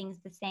makes things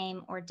the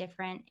same or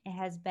different. It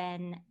has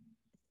been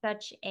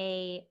such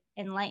a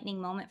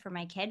enlightening moment for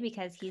my kid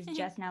because he's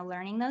just now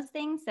learning those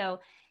things.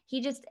 So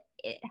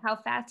how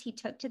fast he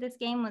took to this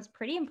game was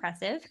pretty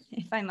impressive,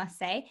 if I must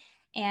say.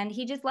 And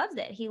he just loves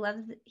it. He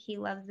loves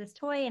this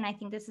toy. And I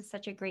think this is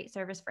such a great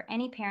service for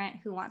any parent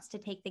who wants to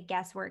take the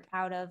guesswork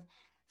out of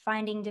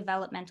finding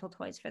developmental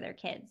toys for their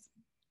kids.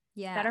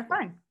 That are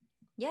fun.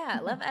 Yeah,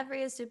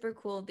 Lovevery is super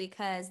cool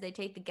because they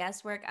take the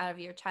guesswork out of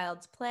your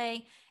child's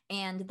play,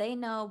 and they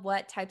know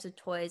what types of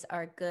toys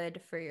are good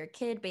for your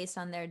kid based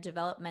on their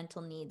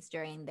developmental needs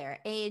during their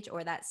age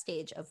or that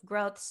stage of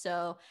growth.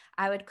 So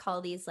I would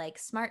call these like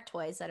smart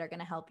toys that are going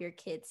to help your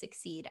kid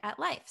succeed at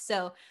life.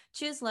 So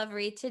choose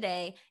Lovevery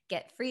today.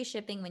 Get free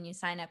shipping when you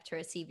sign up to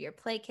receive your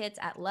play kits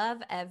at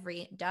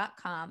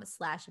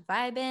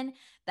lovevery.com/vibin.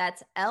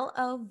 That's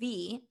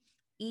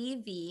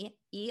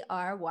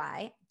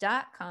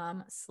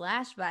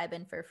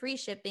LOVEVERY.com/vibin for free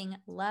shipping.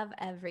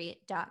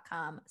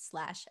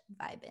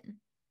 Lovevery.com/vibin.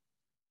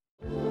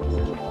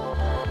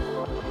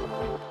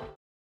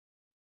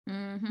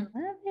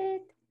 Love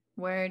it.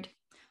 Word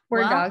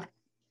Word dog.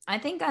 I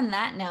think on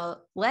that note,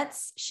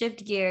 let's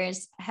shift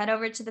gears, head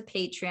over to the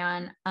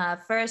Patreon.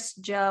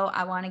 First, Joe,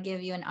 I want to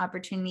give you an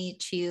opportunity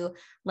to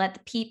let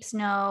the peeps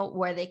know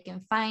where they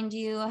can find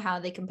you, how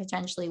they can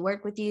potentially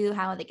work with you,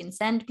 how they can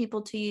send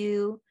people to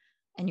you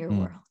and your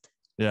world.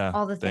 Yeah.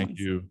 All the Thank things.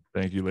 you.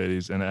 Thank you,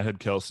 ladies. And I had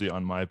Kelsey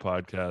on my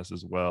podcast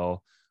as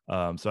well.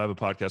 So I have a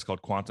podcast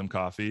called Quantum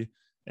Coffee.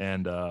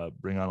 and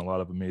bring on a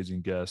lot of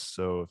amazing guests.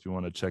 So if you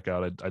want to check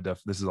out,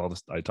 this is all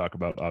this I talk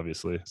about,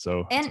 obviously.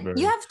 So and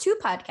you have 2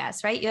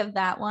 podcasts, right? You have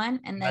that one,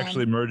 and then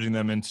actually merging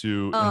them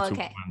into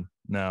okay. one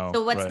now.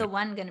 So what's the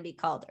one going to be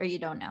called, or you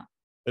don't know?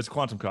 It's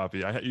Quantum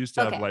Coffee. I used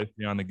to have Life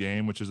Beyond the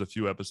Game, which is a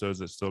few episodes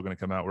that's still going to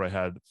come out where I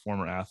had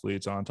former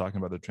athletes on talking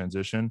about the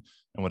transition.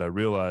 And what I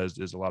realized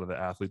is a lot of the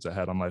athletes I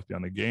had on Life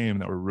Beyond the Game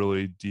that were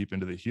really deep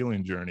into the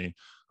healing journey, I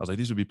was like,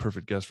 these would be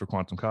perfect guests for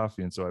Quantum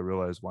Coffee. And so I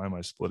realized, why am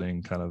I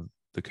splitting kind of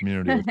the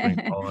community? Let's bring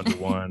it all into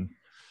one.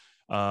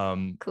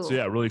 Cool. So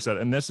yeah, really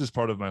excited. And this is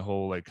part of my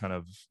whole like kind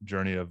of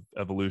journey of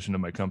evolution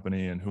of my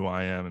company and who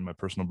I am and my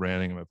personal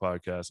branding and my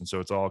podcast. And so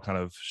it's all kind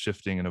of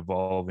shifting and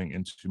evolving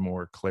into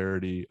more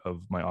clarity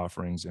of my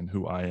offerings and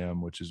who I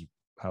am, which is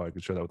how I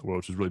could share that with the world,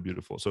 which is really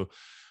beautiful. So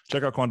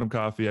check out Quantum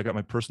Coffee. I got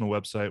my personal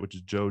website, which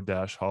is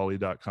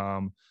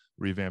joe-hawley.com,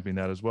 revamping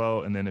that as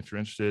well. And then if you're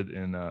interested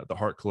in the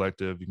Heart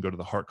Collective, you can go to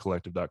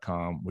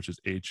theheartcollective.com, which is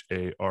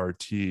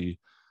HART,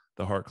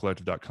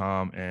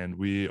 theheartcollective.com. And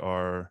we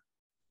are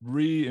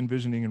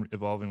re-envisioning and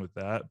evolving with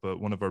that, but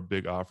one of our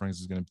big offerings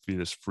is going to be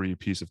this free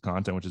piece of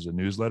content, which is a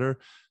newsletter.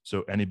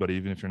 So anybody,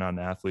 even if you're not an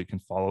athlete, can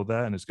follow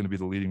that, and it's going to be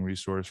the leading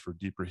resource for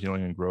deeper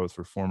healing and growth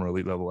for former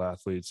elite level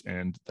athletes.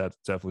 And that's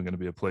definitely going to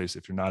be a place,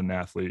 if you're not an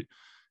athlete,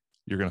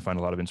 you're going to find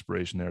a lot of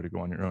inspiration there to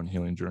go on your own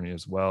healing journey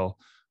as well.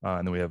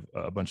 And then we have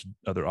a bunch of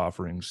other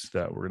offerings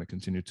that we're going to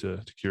continue to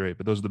curate,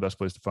 but those are the best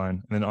place to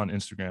find. And then on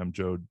Instagram,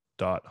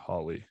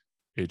 joe.hawley,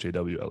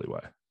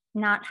 HAWLEY.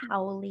 Not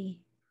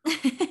Howley.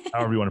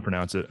 However you want to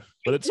pronounce it,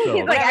 but it's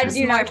spelled. Like, I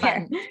do not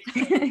care.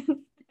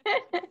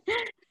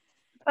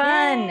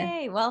 Fun.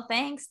 Yay. Well,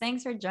 thanks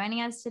for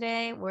joining us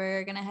today.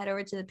 We're gonna head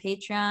over to the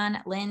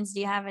Patreon. Linz, do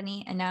you have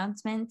any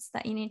announcements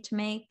that you need to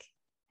make?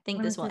 I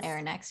think this will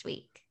air next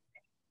week.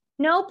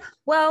 Nope.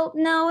 Well,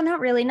 no, not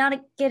really. Not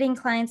getting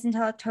clients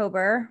until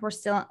October. We're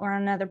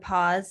on another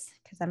pause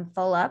because I'm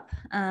full up.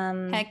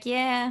 Heck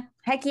yeah,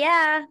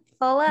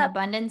 full up.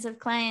 Abundance of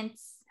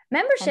clients.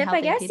 Membership,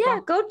 I guess. People.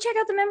 Yeah, go check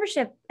out the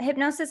membership.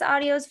 Hypnosis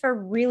audios for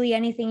really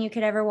anything you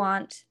could ever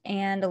want,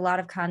 and a lot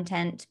of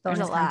content,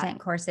 bonus content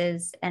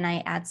courses, and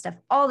I add stuff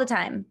all the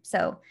time.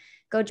 So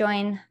go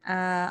join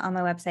on my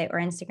website or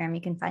Instagram.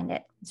 You can find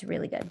it. It's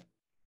really good.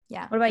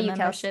 Yeah. What about you, Kels?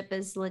 Membership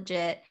is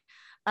legit.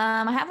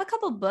 I have a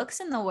couple books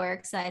in the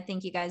works that I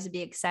think you guys would be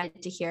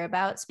excited to hear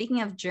about.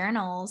 Speaking of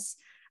journals,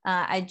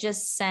 I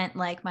just sent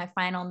like my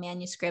final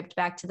manuscript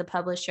back to the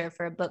publisher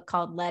for a book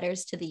called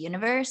Letters to the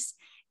Universe.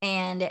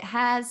 And it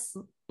has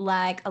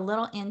like a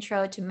little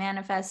intro to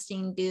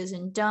manifesting do's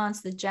and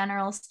don'ts, the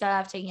general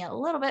stuff, taking it a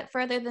little bit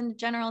further than the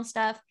general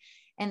stuff.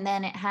 And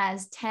then it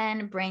has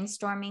 10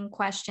 brainstorming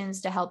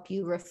questions to help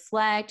you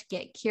reflect,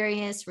 get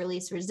curious,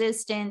 release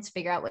resistance,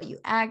 figure out what you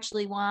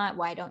actually want.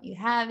 Why don't you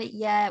have it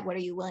yet? What are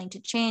you willing to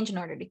change in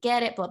order to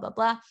get it? Blah, blah,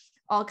 blah.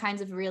 All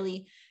kinds of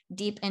really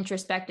deep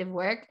introspective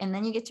work. And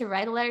then you get to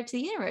write a letter to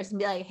the universe and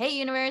be like, hey,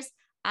 universe,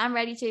 I'm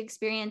ready to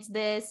experience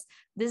this.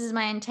 This is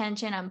my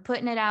intention. I'm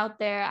putting it out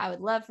there. I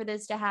would love for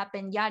this to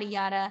happen, yada,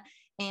 yada.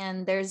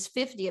 And there's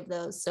 50 of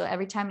those. So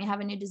every time you have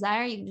a new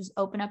desire, you can just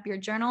open up your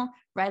journal,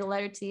 write a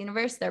letter to the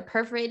universe. They're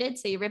perforated.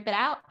 So you rip it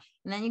out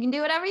and then you can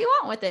do whatever you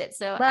want with it.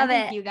 So I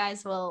think you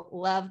guys will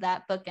love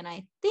that book. And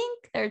I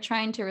think they're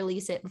trying to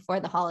release it before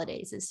the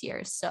holidays this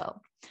year. So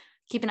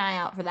keep an eye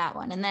out for that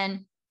one. And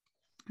then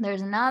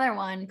there's another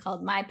one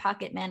called My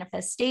Pocket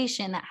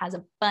Manifestation that has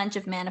a bunch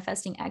of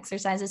manifesting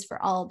exercises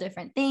for all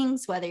different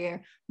things, whether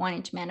you're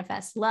wanting to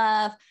manifest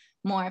love,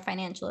 more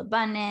financial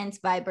abundance,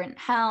 vibrant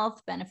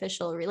health,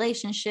 beneficial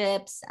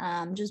relationships,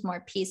 just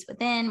more peace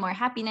within, more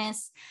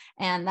happiness.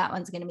 And that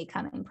one's going to be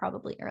coming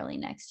probably early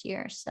next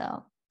year.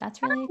 So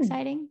that's really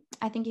exciting.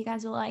 I think you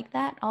guys will like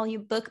that. All you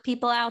book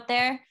people out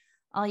there,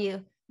 all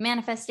you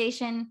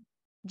manifestation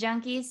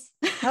junkies.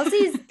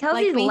 Kelsey's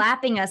like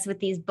lapping us with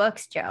these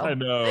books, Joe. I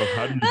know.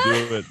 How do you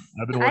do it?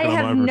 I've been working I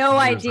have no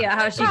idea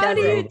how she does it. How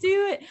do you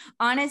do it?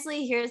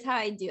 Honestly, here's how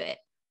I do it.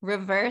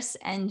 Reverse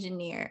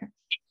engineer.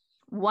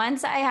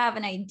 Once I have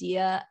an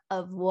idea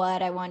of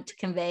what I want to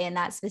convey in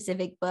that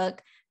specific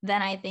book,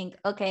 then I think,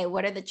 okay,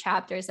 what are the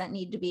chapters that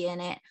need to be in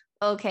it?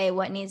 Okay,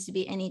 what needs to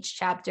be in each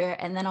chapter?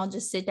 And then I'll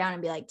just sit down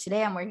and be like,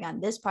 today I'm working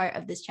on this part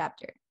of this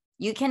chapter.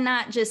 You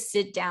cannot just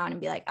sit down and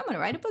be like, I'm going to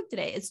write a book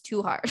today. It's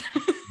too hard.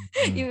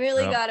 You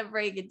really got to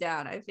break it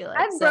down. I feel like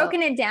I've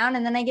broken it down,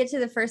 and then I get to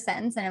the first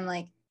sentence and I'm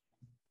like,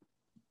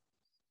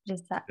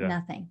 just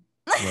nothing.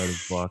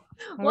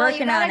 Well,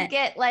 you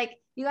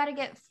gotta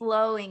get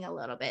flowing a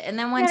little bit. And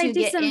then once you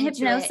get into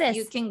hypnosis,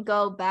 you can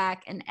go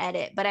back and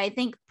edit. But I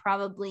think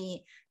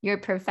probably your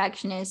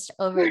perfectionist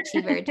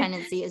overachiever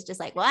tendency is just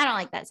like, well, I don't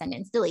like that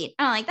sentence, delete.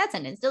 I don't like that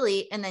sentence,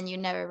 delete. And then you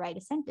never write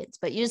a sentence,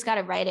 but you just got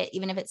to write it,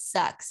 even if it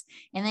sucks.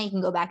 And then you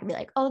can go back and be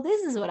like, oh,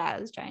 this is what I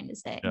was trying to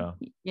say,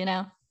 you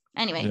know?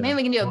 Anyway, maybe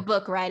we can do a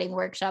book writing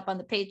workshop on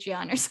the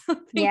Patreon or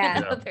something.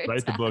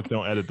 Write the book,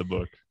 don't edit the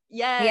book.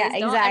 Yes,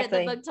 don't edit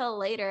the book till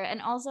later.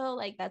 And also,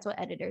 like, that's what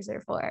editors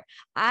are for.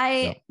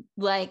 I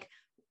like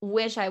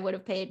wish I would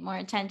have paid more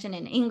attention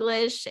in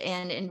English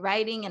and in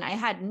writing. And I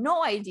had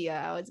no idea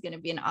I was going to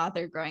be an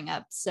author growing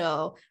up.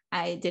 So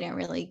I didn't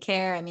really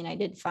care. I mean, I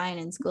did fine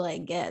in school, I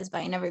guess, but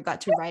I never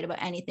got to write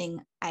about anything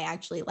I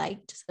actually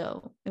liked.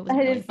 So it was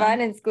really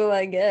fun in school,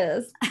 I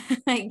guess.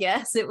 I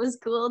guess it was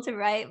cool to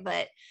write,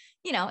 but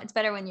you know, it's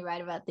better when you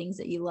write about things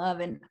that you love.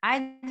 And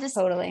I just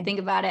think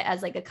about it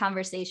as like a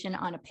conversation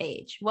on a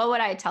page. What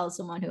would I tell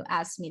someone who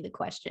asks me the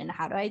question,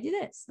 how do I do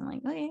this? I'm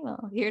like, okay,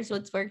 well, here's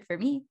what's worked for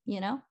me,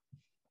 you know?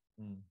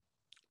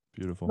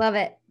 Beautiful. Love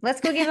it.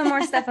 Let's go give them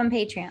more stuff on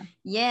Patreon.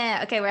 Yeah.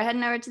 Okay. We're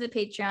heading over to the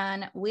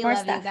Patreon. We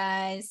love you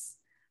guys.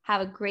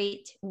 Have a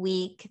great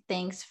week.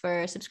 Thanks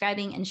for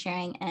subscribing and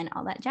sharing and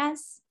all that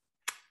jazz.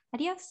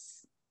 Adios.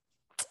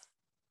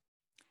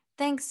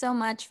 Thanks so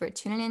much for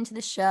tuning into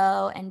the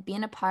show and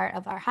being a part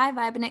of our High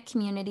Vibing It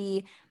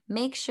community.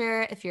 Make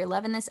sure if you're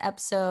loving this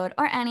episode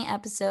or any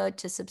episode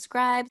to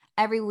subscribe.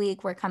 Every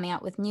week we're coming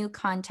out with new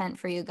content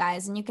for you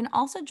guys, and you can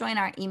also join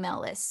our email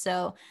list.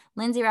 So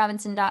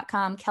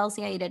lindsayrobinson.com,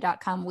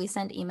 kelseyaida.com. We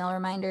send email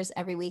reminders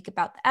every week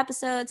about the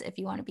episodes if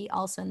you want to be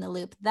also in the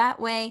loop that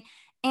way.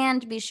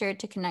 And be sure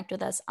to connect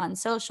with us on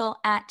social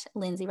at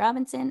Lindsay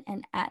Robinson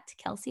and at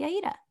Kelsey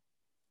Aida.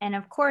 And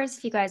of course,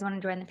 if you guys want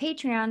to join the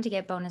Patreon to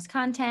get bonus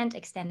content,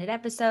 extended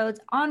episodes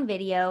on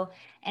video,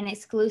 and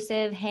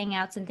exclusive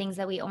hangouts and things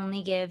that we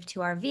only give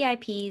to our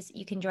VIPs,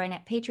 you can join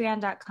at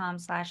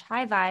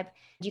patreon.com/highvibe.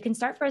 You can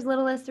start for as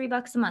little as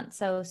 $3 a month.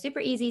 So super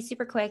easy,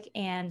 super quick,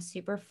 and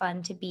super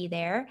fun to be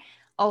there.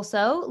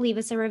 Also, leave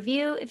us a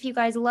review. If you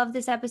guys love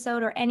this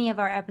episode or any of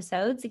our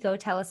episodes, go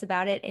tell us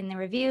about it in the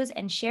reviews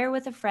and share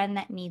with a friend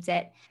that needs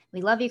it.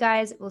 We love you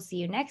guys. We'll see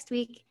you next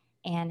week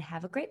and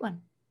have a great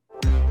one.